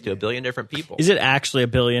different ways to a billion different people. Is it actually a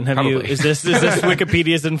billion? Probably. Is this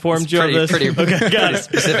Wikipedia's informed you of this? Pretty got it.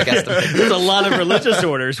 Specific estimate. There's a lot of religious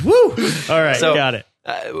orders. Woo! All right, So, got it.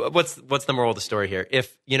 What's the moral of the story here?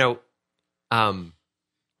 If you know,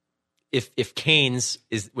 if Cain's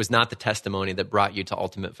was not the testimony that brought you to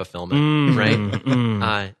ultimate fulfillment,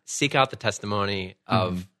 right? Seek out the testimony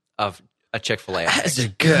of a Chick-fil-A. That's a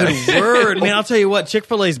good word. Man, I'll tell you what,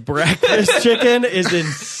 Chick-fil-A's breakfast chicken is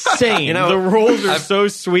insane. You know, the rolls are so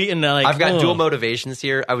sweet and like I've got dual motivations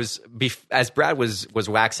here. I was as Brad was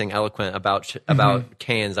waxing eloquent about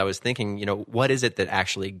Cain's, I was thinking, you know, what is it that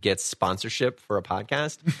actually gets sponsorship for a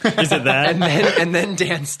podcast? Is it that? And then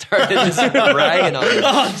Dan started just bragging on it.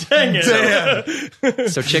 Oh, dang it.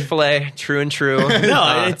 So Chick-fil-A, true and true.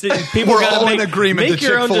 No, it's people We're gotta all in make agreement Make that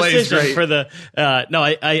your own Chick-fil-A is decision great. for the. No,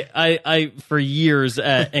 I for years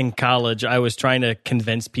in college, I was trying to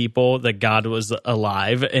convince people that God was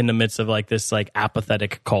alive in the midst of like this like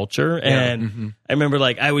apathetic culture, and I remember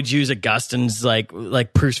like I would use Augustine's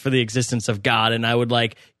like proofs for the existence of God, and I would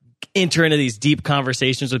like enter into these deep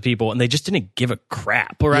conversations with people, and they just didn't give a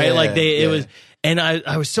crap, right? Yeah, like it was. And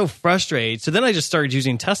I was so frustrated. So then I just started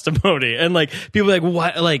using testimony. And like people were like,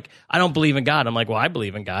 what? Like, I don't believe in God. I'm like, well, I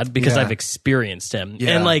believe in God because I've experienced him.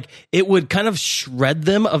 Yeah. And like it would kind of shred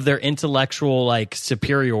them of their intellectual like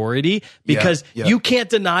superiority because you can't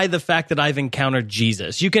deny the fact that I've encountered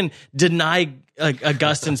Jesus. You can deny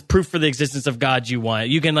Augustine's proof for the existence of God you want.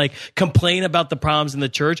 You can like complain about the problems in the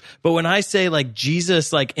church, but when I say like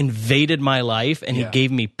Jesus like invaded my life and he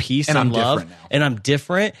gave me peace and love and I'm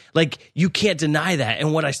different, like you can't deny that.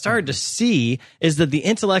 And what I started to see is that the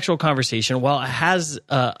intellectual conversation, while it has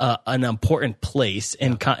an important place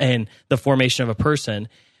in the formation of a person,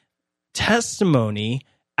 testimony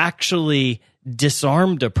actually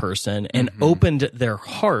disarmed a person and opened their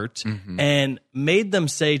heart and made them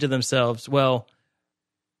say to themselves, well,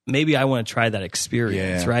 maybe I want to try that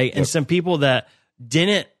experience, right? And some people that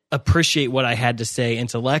didn't appreciate what I had to say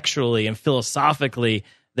intellectually and philosophically,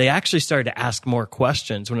 they actually started to ask more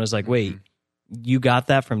questions when I was like, wait, you got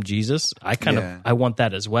that from Jesus? I want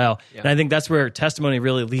that as well. And I think that's where testimony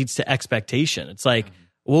really leads to expectation. It's like,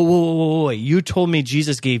 whoa, you told me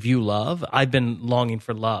Jesus gave you love. I've been longing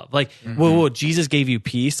for love. Like, whoa, Jesus gave you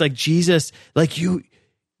peace. Like Jesus, like you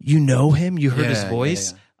know him, you heard his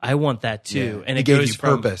voice. I want that too. And it gave goes you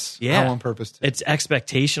from purpose. Yeah. I want purpose too. It's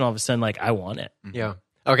expectation all of a sudden, like I want it. Yeah.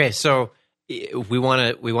 Okay. So we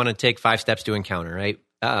want to take 5 steps to encounter, right?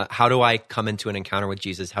 How do I come into an encounter with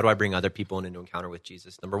Jesus? How do I bring other people into an encounter with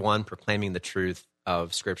Jesus? Number 1, proclaiming the truth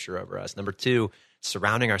of Scripture over us. Number 2,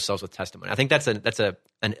 surrounding ourselves with testimony. I think that's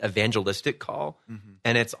an evangelistic call,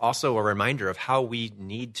 and it's also a reminder of how we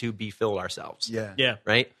need to be filled ourselves. Yeah.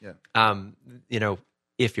 Right. Yeah. You know,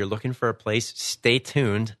 if you're looking for a place, stay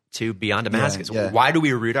tuned to Beyond Damascus. Yeah. Why do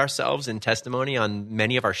we root ourselves in testimony on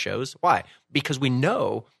many of our shows? Why? Because we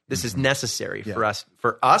know This is necessary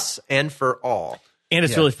for us and for all. And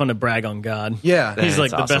it's really fun to brag on God. Yeah. He's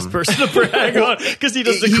like That's the awesome. best person to brag on because he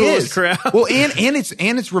does the coolest crap. Well, and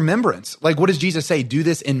it's remembrance. Like, what does Jesus say? Do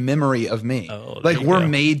this in memory of me. Like, we're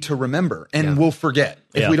made to remember, and we'll forget.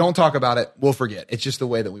 If we don't talk about it, we'll forget. It's just the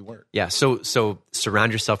way that we work. Yeah. So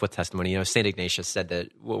surround yourself with testimony. You know, St. Ignatius said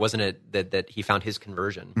that, wasn't it that he found his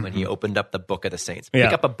conversion when he opened up the book of the saints?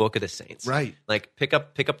 Pick up a book of the saints. Right. Like pick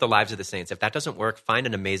up the lives of the saints. If that doesn't work, find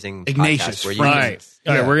an amazing Ignatius, podcast where you Right.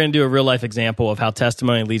 All right, we're going to do a real life example of how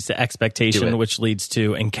testimony leads to expectation, which leads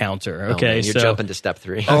to encounter. Okay, you're jumping to step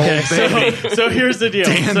 3. Okay, so here's the deal.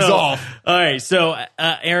 Dan's off. All right, so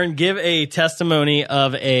Aaron, give a testimony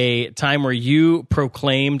of a time where you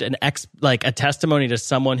proclaimed a testimony to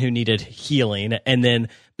someone who needed healing, and then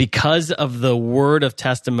because of the word of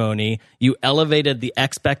testimony, you elevated the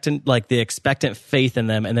expectant faith in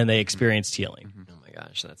them, and then they experienced healing. Oh my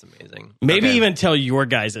gosh, that's amazing. Maybe even tell your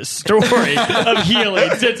guys' story of healing,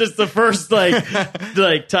 since it's the first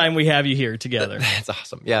time we have you here together. That's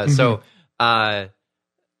awesome. Yeah. So,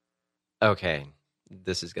 okay,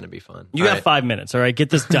 this is going to be fun. You got 5 minutes. All right, get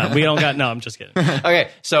this done. We don't got. No, I'm just kidding. Okay,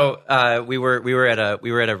 so we were at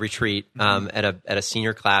a retreat, at a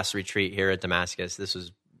senior class retreat here at Damascus. This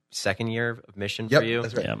was second year of mission for you.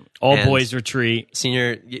 That's right. Yeah. All And boys retreat.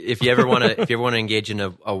 Senior, if you ever want to engage in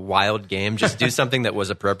a wild game, just do something that was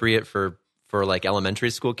appropriate for like elementary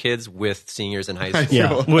school kids with seniors in high school.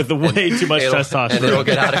 Yeah, with way too much And testosterone. it'll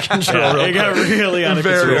get out of control. Yeah, it got really out of So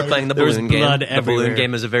we control. were playing the There was balloon game. blood The everywhere. balloon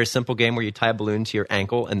game is a very simple game where you tie a balloon to your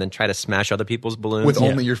ankle and then try to smash other people's balloons. With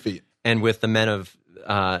only your feet. And with the men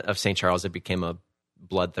of St. Charles, it became a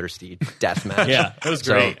bloodthirsty death match. Yeah, it was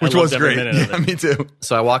So- great. I Which loved was every great. minute of Yeah, it. me too.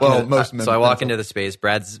 So I walk Well, into most men- so I walk men- into the space.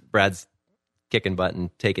 Brad's kicking butt and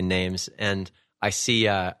taking names, and I see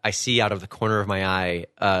out of the corner of my eye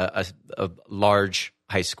a large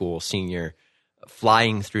high school senior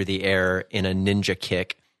flying through the air in a ninja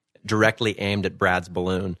kick directly aimed at Brad's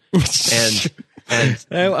balloon, and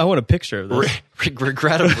I want a picture of this.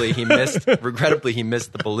 regrettably he missed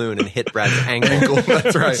the balloon and hit Brad's ankle.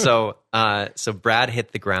 That's right. So Brad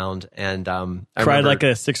hit the ground, and I Cried remember, like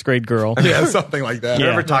a 6th grade girl. Yeah, something like that. I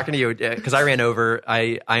remember talking to you because I ran over.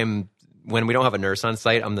 I'm when we don't have a nurse on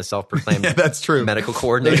site, I'm the self-proclaimed That's true. medical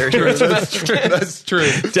coordinator here. That's true. That's true.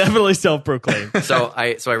 Definitely self-proclaimed. So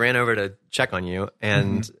I ran over to check on you,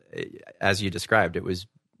 and as you described, it was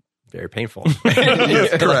very painful.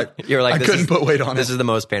 Yes, correct. You're like, I couldn't put weight on This it. is the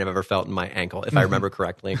most pain I've ever felt in my ankle, if I remember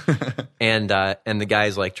correctly. And the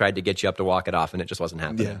guys like tried to get you up to walk it off, and it just wasn't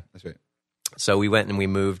happening. Yeah, that's right. So we went and we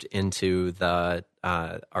moved into the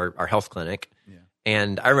our health clinic,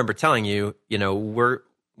 and I remember telling you,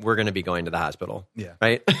 we're going to be going to the hospital. Yeah.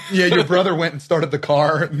 Right. Yeah, your brother went and started the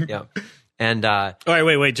car. Yeah. And All right,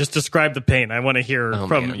 wait. Just describe the pain. I want to hear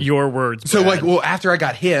from man. your words. So, Brad. after I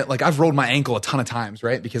got hit, I've rolled my ankle a ton of times,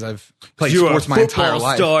 right? Because I've played You're sports a my entire football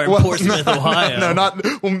life. star in Portsmouth, Ohio. No, not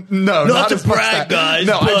to as much brag, that. guys,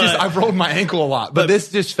 No, but- I've rolled my ankle a lot, but this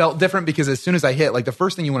just felt different because as soon as I hit, the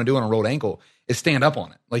first thing you want to do on a rolled ankle is stand up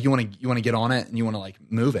on it. Like you want to get on it and you want to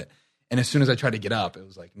move it. And as soon as I tried to get up, it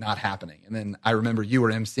was not happening. And then I remember you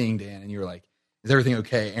were emceeing, Dan, and you were like, "Is everything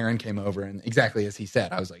okay?" Aaron came over, and exactly as he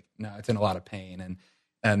said, I was like, "No, it's in a lot of pain."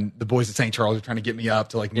 And the boys at St. Charles are trying to get me up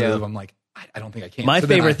to move. Yeah. I'm like, I don't think I can. My So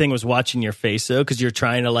then favorite thing was watching your face, though, because you're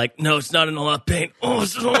trying to no, it's not in a lot of pain. Oh,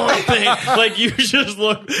 it's in a lot of pain. You just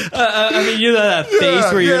look. You know that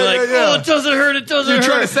face where you're oh, it doesn't hurt. It doesn't You're hurt.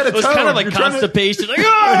 trying to set a It was tone. kind of like You're trying to- constipation.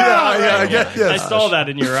 Yeah, I get yes. I saw that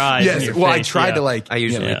in your eyes. Yes, in your well, face, I tried yeah. to I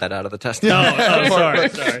usually Yeah. get that out of the test. Oh, sorry.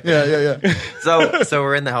 Yeah. So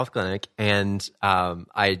we're in the health clinic, and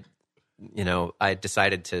I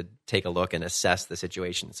decided to take a look and assess the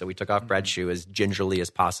situation. So we took off Brad's shoe as gingerly as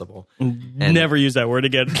possible. And Never use that word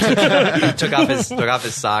again. he took off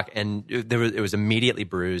his sock, and it was immediately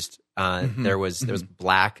bruised. There was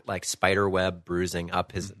black spider web bruising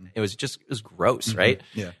up his. It was gross, right?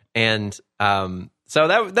 Yeah. And so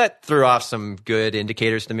that threw off some good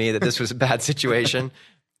indicators to me that this was a bad situation.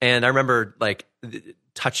 And I remember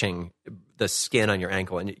touching the skin on your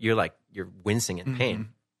ankle, and you're wincing in pain.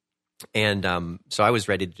 And so I was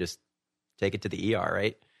ready to just take it to the ER,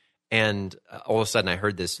 right? And all of a sudden, I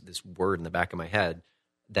heard this word in the back of my head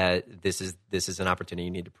that this is an opportunity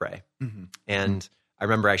you need to pray. And I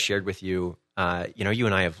remember I shared with you, you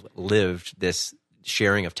and I have lived this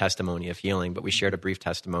sharing of testimony of healing, but we shared a brief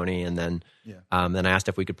testimony, and then I asked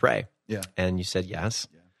if we could pray. Yeah. And you said yes.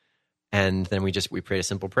 Yeah. And then we prayed a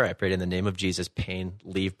simple prayer. I prayed in the name of Jesus, pain,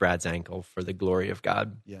 leave Brad's ankle for the glory of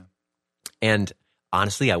God. Yeah. And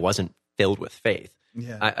honestly, I wasn't filled with faith.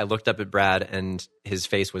 Yeah. I looked up at Brad, and his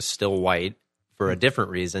face was still white for a different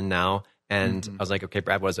reason now. And I was like, okay,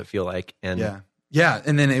 Brad, what does it feel like? And yeah.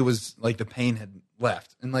 And then it was like the pain had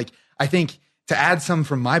left. And like, I think to add some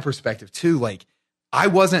from my perspective too, like I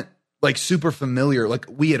wasn't like super familiar. Like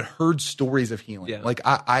we had heard stories of healing. Yeah. Like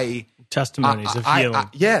I Testimonies of healing.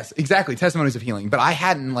 Yes, exactly. Testimonies of healing. But I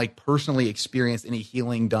hadn't like personally experienced any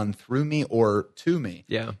healing done through me or to me.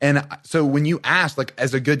 Yeah. And so when you asked, like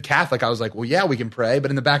as a good Catholic, I was like, well, yeah, we can pray. But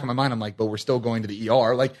in the back of my mind, I'm like, but we're still going to the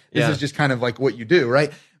ER. Like this is just kind of like what you do,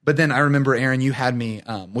 right? But then I remember, Aaron, you had me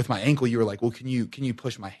with my ankle. You were like, well, can you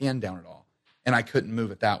push my hand down at all? And I couldn't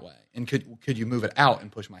move it that way. And could you move it out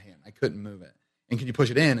and push my hand? I couldn't move it. And could you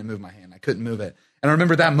push it in and move my hand? I couldn't move it. And I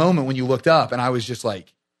remember that moment when you looked up, and I was just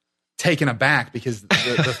like taken aback because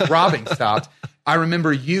the throbbing stopped. I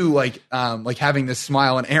remember you like having this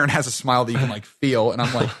smile, and Aaron has a smile that you can like feel, and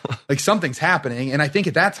I'm like something's happening. And I think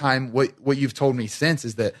at that time, what you've told me since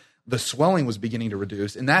is that the swelling was beginning to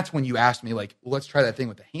reduce, and that's when you asked me like, well, let's try that thing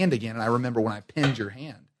with the hand again. And I remember when I pinned your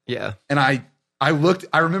hand. Yeah. And I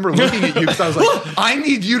remember looking at you because I was like, I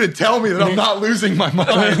need you to tell me that I'm not losing my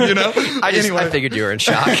mind, you know? I figured you were in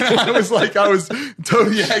shock. I was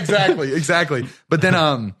totally, yeah, exactly. But then,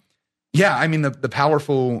 I mean, the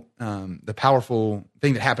powerful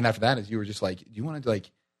thing that happened after that is you were just like, do you want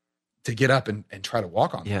to get up and try to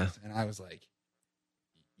walk on this? And I was like,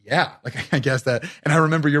 yeah, like I guess that. And I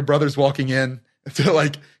remember your brother's walking in to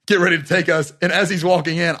like get ready to take us. And as he's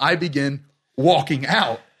walking in, I begin walking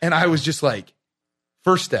out. And I was just like,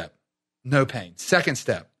 first step, no pain. Second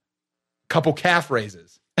step, couple calf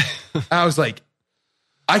raises. I was like,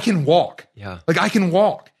 I can walk. Yeah. Like I can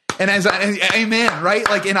walk. And amen, right?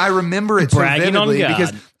 Like, and I remember it so Bragging vividly on God.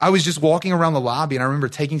 because I was just walking around the lobby, and I remember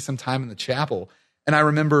taking some time in the chapel. And I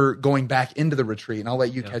remember going back into the retreat, and I'll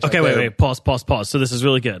let you catch up. Okay, wait, pause. So this is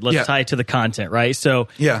really good. Let's tie it to the content, right? So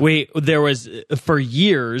there was for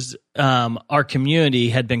years, our community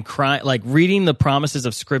had been reading the promises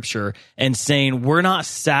of Scripture and saying we're not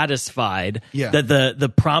satisfied that the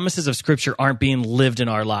promises of Scripture aren't being lived in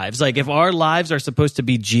our lives. Like if our lives are supposed to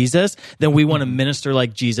be Jesus, then we want to minister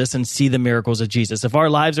like Jesus and see the miracles of Jesus. If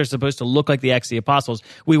our lives are supposed to look like the Acts of the Apostles,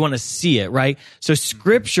 we want to see it, right? So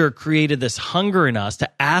Scripture created this hunger in us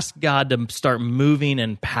to ask God to start moving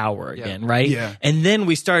in power again, right? Yeah. And then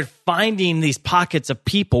we started finding these pockets of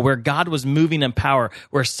people where God was moving in power,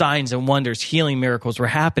 where signs and wonders, healing miracles were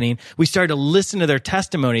happening. We started to listen to their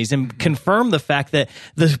testimonies and confirm the fact that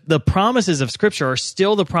the promises of Scripture are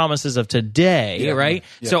still the promises of today, right?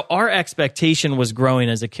 Yeah. So our expectation was growing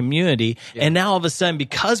as a community. Yeah. And now all of a sudden,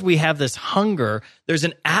 because we have this hunger, there's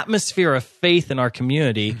an atmosphere of faith in our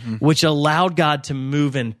community, which allowed God to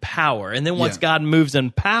move in power. And then once God moves in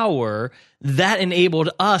power, that enabled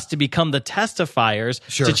us to become the testifiers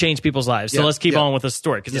to change people's lives. So let's keep on with the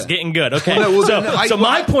story because it's getting good. Okay. So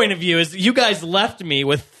my point of view is you guys left me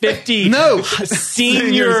with 50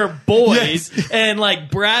 senior boys and like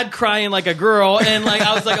Brad crying like a girl. And like,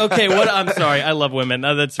 I was like, okay, I'm sorry. I love women.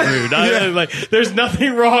 That's rude. Like, there's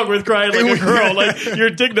nothing wrong with crying like a girl. Like you're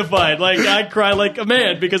dignified. Like I cry like a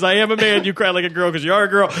man because I am a man. You cry like a girl because you are a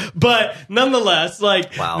girl. But nonetheless,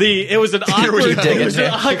 like it was an awkward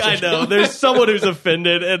I know. There's someone who's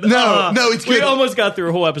offended, and it's good. We almost got through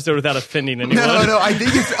a whole episode without offending anyone. No. I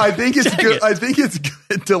think it's good. I think it's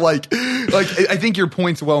good to like. I think your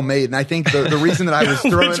point's well made, and I think the reason that I was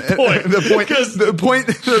throwing the point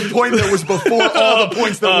that was before all the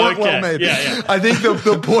points that weren't well made. Yeah. I think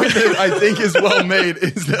the point that I think is well made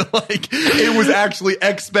is that like it was actually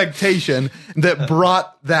expectation that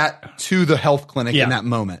brought that to the health clinic in that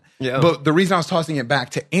moment. Yeah. But the reason I was tossing it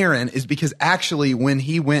back to Aaron is because actually when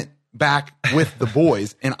he went back with the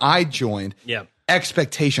boys and I joined,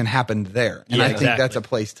 expectation happened there. And I think that's a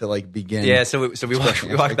place to like begin. Yeah, so we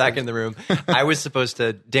walked back in the room. I was supposed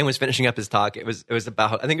to, Dan was finishing up his talk. It was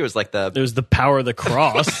about, I think it was like it was the power of the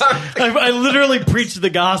cross. I literally preached the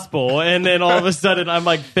gospel, and then all of a sudden I'm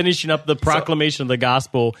like finishing up the proclamation of the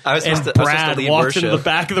gospel. Brad walks into the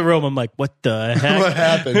back of the room. I'm like, what the heck? What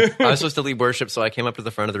happened? I was supposed to lead worship, so I came up to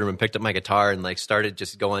the front of the room and picked up my guitar and like started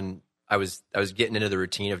just going. I was getting into the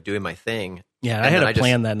routine of doing my thing. Yeah, I had a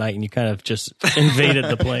plan that night, and you kind of just invaded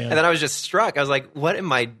the plan. And then I was just struck. I was like, what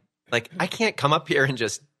am I, like, I can't come up here and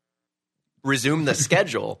just resume the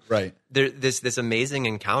schedule. Right. This amazing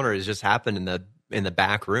encounter has just happened in the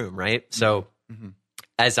back room, right? So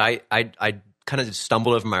as I kind of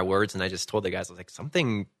stumbled over my words, and I just told the guys, I was like,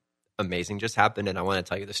 something amazing just happened, and I want to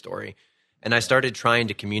tell you the story. And I started trying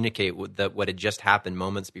to communicate what had just happened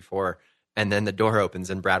moments before. And then the door opens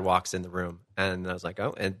and Brad walks in the room. And I was like,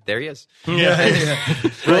 oh, and there he is.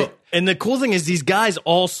 Well, and the cool thing is these guys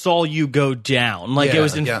all saw you go down. Like, it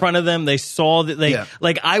was in front of them. They saw that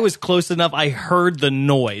like, I was close enough. I heard the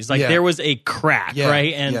noise. Like, there was a crack,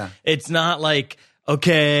 right? And it's not like,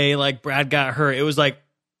 okay, like Brad got hurt. It was like,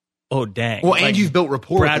 oh, dang. Well, like, and you've built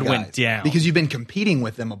rapport Brad with the guys went down. because you've been competing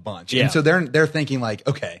with them a bunch. Yeah. And so they're thinking like,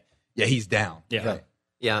 okay, yeah, he's down. Yeah. Right.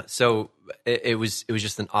 Yeah, so it was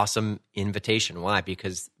just an awesome invitation. Why?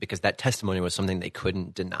 Because that testimony was something they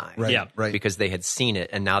couldn't deny. Right. Yeah. Right. Because they had seen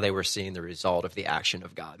it, and now they were seeing the result of the action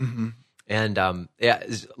of God. Mm-hmm. And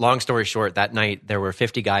long story short, that night there were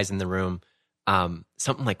 50 guys in the room.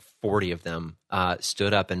 Something like 40 of them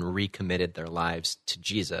stood up and recommitted their lives to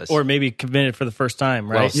Jesus. Or maybe committed for the first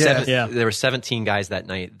time, right? Well, there were 17 guys that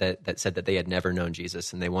night that said that they had never known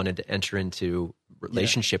Jesus, and they wanted to enter into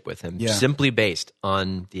relationship with him simply based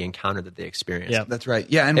on the encounter that they experienced. Yeah. That's right.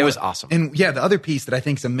 Yeah. And it was awesome. And the other piece that I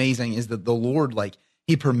think is amazing is that the Lord, like,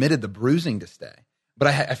 he permitted the bruising to stay, but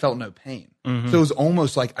I felt no pain. Mm-hmm. So it was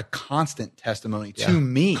almost like a constant testimony to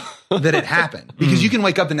me that it happened, because you can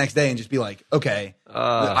wake up the next day and just be like, okay,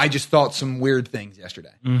 I just thought some weird things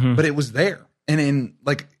yesterday, but it was there. And in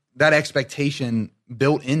like that expectation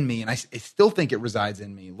built in me. And I still think it resides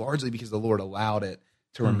in me largely because the Lord allowed it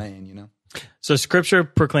to remain, you know? So Scripture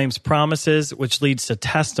proclaims promises, which leads to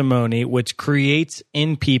testimony, which creates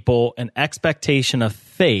in people an expectation of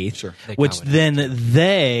faith, which then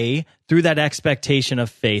they, through that expectation of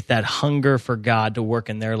faith, that hunger for God to work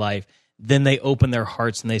in their life, then they open their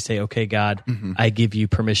hearts and they say, okay, God, I give you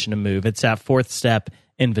permission to move. It's that fourth step,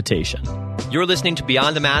 invitation. You're listening to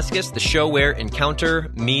Beyond Damascus, the show where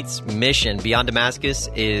encounter meets mission. Beyond Damascus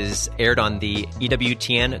is aired on the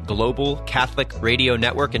EWTN Global Catholic Radio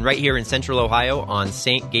Network and right here in Central Ohio on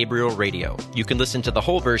St. Gabriel Radio. You can listen to the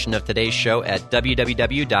whole version of today's show at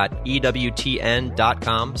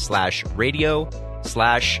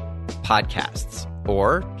www.ewtn.com/radio/podcasts.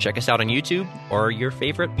 Or check us out on YouTube or your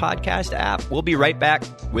favorite podcast app. We'll be right back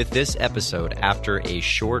with this episode after a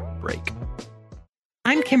short break.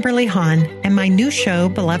 I'm Kimberly Hahn, and my new show,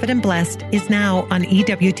 Beloved and Blessed, is now on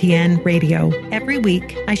EWTN Radio. Every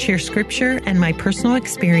week, I share scripture and my personal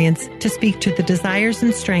experience to speak to the desires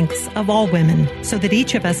and strengths of all women so that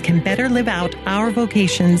each of us can better live out our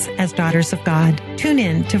vocations as daughters of God. Tune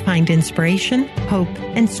in to find inspiration, hope,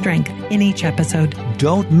 and strength in each episode.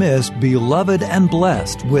 Don't miss Beloved and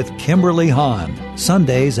Blessed with Kimberly Hahn.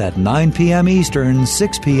 Sundays at 9 p.m. Eastern,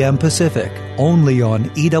 6 p.m. Pacific. Only on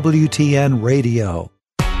EWTN Radio.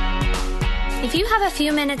 If you have a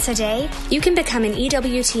few minutes a day, you can become an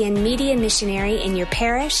EWTN media missionary in your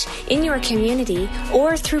parish, in your community,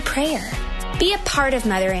 or through prayer. Be a part of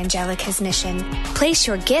Mother Angelica's mission. Place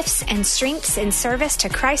your gifts and strengths in service to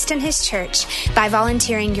Christ and His church by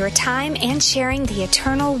volunteering your time and sharing the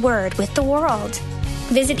eternal word with the world.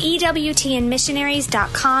 Visit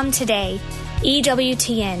EWTNmissionaries.com today.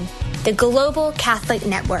 EWTN, the Global Catholic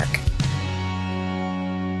Network.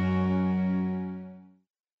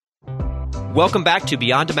 Welcome back to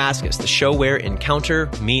Beyond Damascus, the show where encounter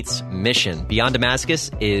meets mission. Beyond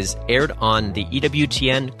Damascus is aired on the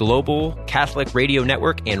EWTN Global Catholic Radio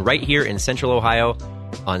Network and right here in Central Ohio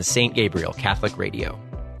on St. Gabriel Catholic Radio.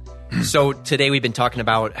 So today we've been talking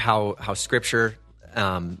about how Scripture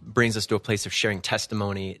brings us to a place of sharing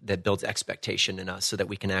testimony that builds expectation in us so that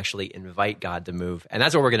we can actually invite God to move. And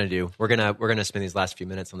that's what we're going to do. We're going to spend these last few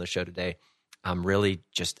minutes on the show today really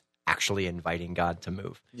just actually inviting God to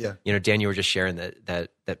move. Yeah. You know, Dan, you were just sharing that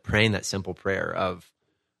praying that simple prayer of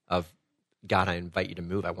God, I invite you to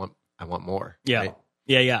move. I want more. Yeah. Right?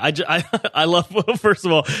 Yeah. I love, first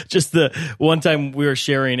of all, just the one time we were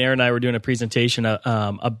sharing, Aaron and I were doing a presentation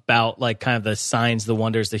about like kind of the signs, the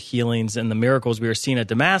wonders, the healings, and the miracles we were seeing at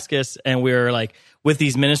Damascus. And we were like with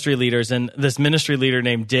these ministry leaders, and this ministry leader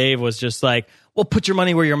named Dave was just like, well, put your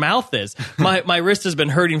money where your mouth is. My wrist has been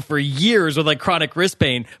hurting for years with like chronic wrist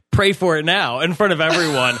pain. Pray for it now in front of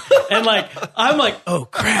everyone. And like, I'm like, oh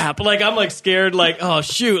crap. Like, I'm like scared, like, oh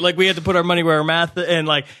shoot. Like we had to put our money where our mouth, and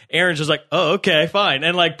like Aaron's just like, oh, okay, fine.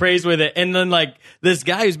 And like prays with it. And then like this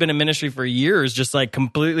guy who's been in ministry for years just like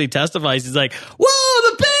completely testifies. He's like,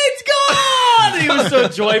 whoa, the pain's gone. He was so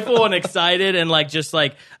joyful and excited, and like just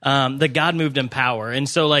like that God moved in power. And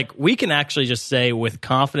so like we can actually just say with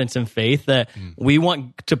confidence and faith that we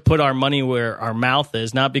want to put our money where our mouth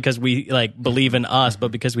is, not because we like believe in us,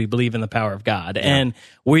 but because we believe in the power of God. Yeah. And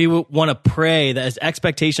we want to pray that as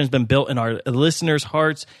expectation has been built in our listeners'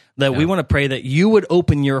 hearts, that we want to pray that you would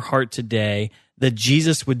open your heart today, that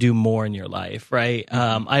Jesus would do more in your life, right?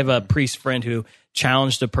 I have a priest friend who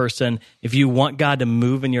challenged a person, if you want God to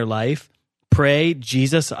move in your life, pray,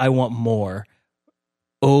 Jesus, I want more,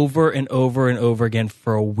 over and over and over again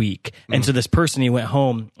for a week. And so this person, he went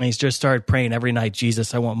home and he just started praying every night,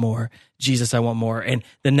 Jesus, I want more. Jesus, I want more. And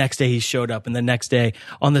the next day he showed up, and the next day,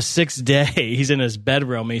 on the sixth day, he's in his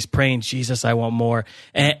bedroom and he's praying, Jesus, I want more.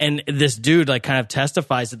 And this dude like kind of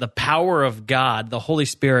testifies that the power of God, the Holy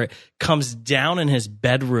Spirit, comes down in his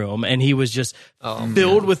bedroom, and he was just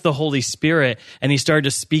filled with the Holy Spirit, and he started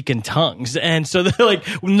to speak in tongues. And so like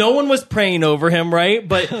no one was praying over him, right?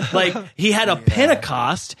 But like he had a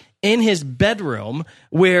Pentecost in his bedroom,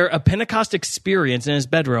 where a Pentecost experience in his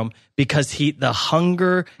bedroom, because the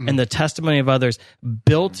hunger and the testimony of others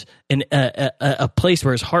built a place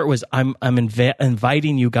where his heart was, I'm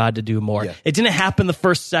inviting you, God, to do more. Yeah. It didn't happen the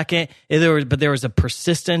first second, but there was a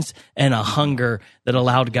persistence and a hunger that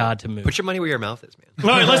allowed God to move. Put your money where your mouth is,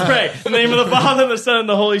 man. All right, let's pray. In the name of the Father, the Son, and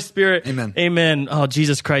the Holy Spirit. Amen. Amen. Oh,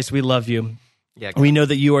 Jesus Christ, we love you. Yeah, we know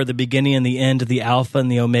that you are the beginning and the end, the Alpha and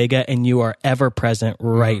the Omega, and you are ever present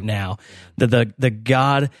right now. The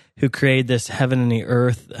God who created this heaven and the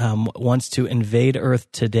earth wants to invade earth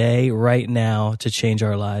today, right now, to change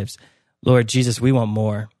our lives. Lord Jesus, we want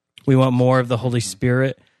more. We want more of the Holy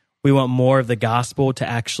Spirit. We want more of the gospel to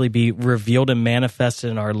actually be revealed and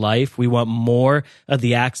manifested in our life. We want more of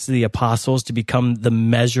the Acts of the Apostles to become the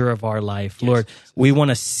measure of our life. Yes. Lord, we want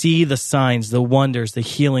to see the signs, the wonders, the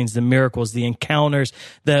healings, the miracles, the encounters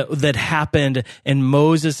that happened in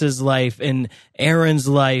Moses' life, in Aaron's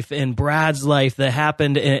life, in Brad's life, that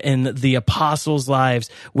happened in the apostles' lives.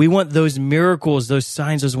 We want those miracles, those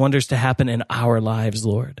signs, those wonders to happen in our lives,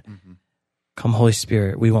 Lord. Mm-hmm. Come, Holy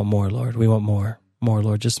Spirit. We want more, Lord. We want more. More,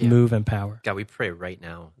 Lord, just move in power. God, we pray right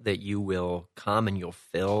now that you will come and you'll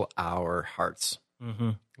fill our hearts.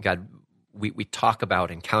 Mm-hmm. God, we talk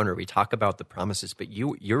about encounter, we talk about the promises, but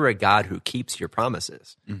you're a God who keeps your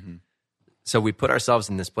promises. Mm-hmm. So we put ourselves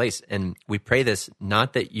in this place, and we pray this,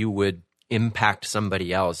 not that you would impact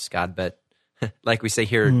somebody else, God, but like we say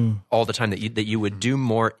here all the time, that you would do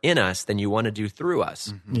more in us than you want to do through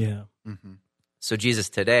us. Mm-hmm. Yeah. Mm-hmm. So Jesus,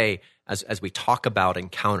 today, as we talk about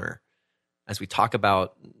encounter, as we talk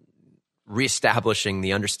about reestablishing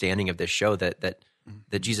the understanding of this show, that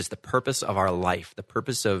Jesus, the purpose of our life, the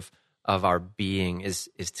purpose of our being is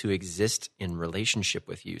to exist in relationship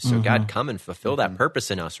with you. So God, come and fulfill that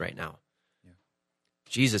purpose in us right now. Yeah.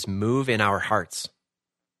 Jesus, move in our hearts.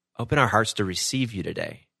 Open our hearts to receive you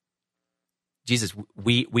today. Jesus,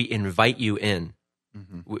 we invite you in.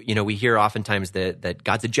 Mm-hmm. We hear oftentimes that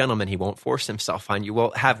God's a gentleman. He won't force himself on you.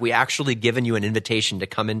 Well, have we actually given you an invitation to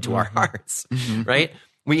come into our hearts, right?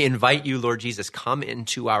 We invite you, Lord Jesus, come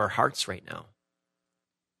into our hearts right now.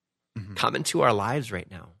 Mm-hmm. Come into our lives right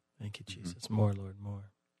now. Thank you, Jesus. More, Lord,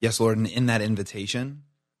 more. Yes, Lord, and in that invitation,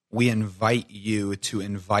 we invite you to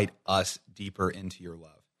invite us deeper into your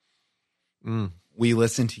love. We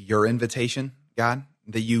listen to your invitation, God,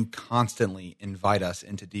 that you constantly invite us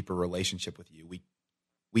into deeper relationship with you.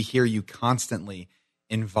 We hear you constantly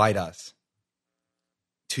invite us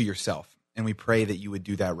to yourself, and we pray that you would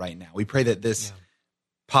do that right now. We pray that this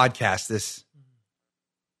podcast, this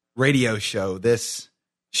radio show, this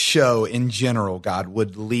show in general, God,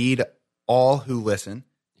 would lead all who listen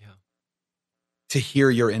to hear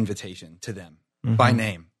your invitation to them by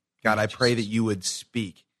name. God, I pray that you would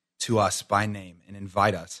speak to us by name and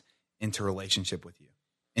invite us into relationship with you,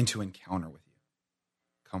 into encounter with you.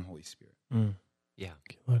 Come, Holy Spirit. Yeah.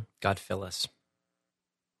 God, fill us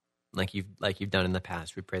like you've done in the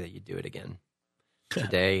past. We pray that you do it again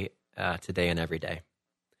today and every day.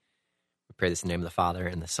 We pray this in the name of the Father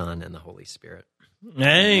and the Son and the Holy Spirit.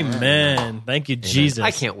 Amen. Thank you, Jesus.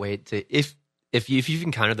 I can't wait to if you've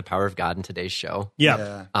encountered the power of God in today's show.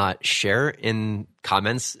 Share in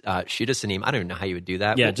comments. Shoot us an email. I don't even know how you would do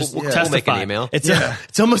that. We'll make an email.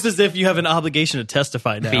 It's almost as if you have an obligation to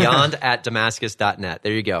testify now. Beyond@Damascus.net.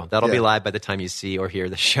 There you go. That'll be live by the time you see or hear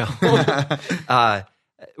the show.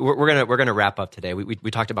 We're gonna wrap up today.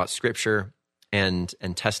 We talked about scripture and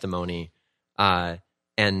testimony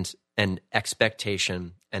and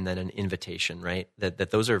expectation, and then an invitation, right? That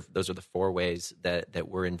those are the four ways that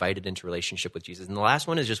we're invited into relationship with Jesus. And the last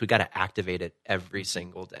one is just we got to activate it every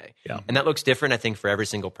single day. Yeah. And that looks different, I think, for every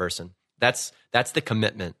single person. That's the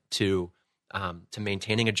commitment to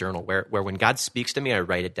maintaining a journal where when God speaks to me, I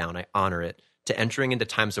write it down, I honor it, to entering into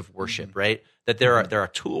times of worship, right? That there are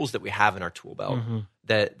tools that we have in our tool belt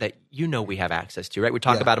that we have access to, right? We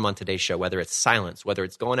talk about them on today's show, whether it's silence, whether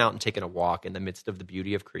it's going out and taking a walk in the midst of the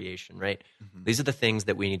beauty of creation, right? These are the things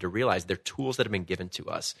that we need to realize. They're tools that have been given to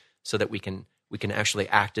us so that we can actually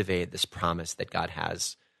activate this promise that God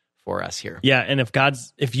has for us here. Yeah, and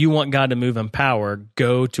if you want God to move in power,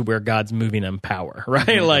 go to where God's moving in power, right?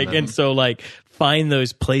 And so find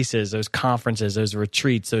those places, those conferences, those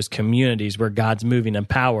retreats, those communities where God's moving in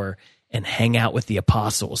power, and hang out with the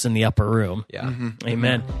apostles in the upper room. Yeah.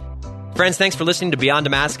 Amen. Friends, thanks for listening to Beyond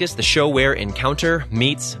Damascus, the show where encounter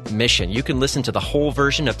meets mission. You can listen to the whole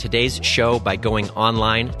version of today's show by going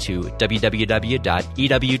online to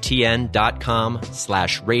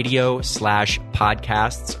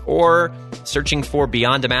www.ewtn.com/radio/podcasts or searching for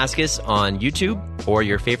Beyond Damascus on YouTube or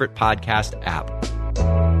your favorite podcast app.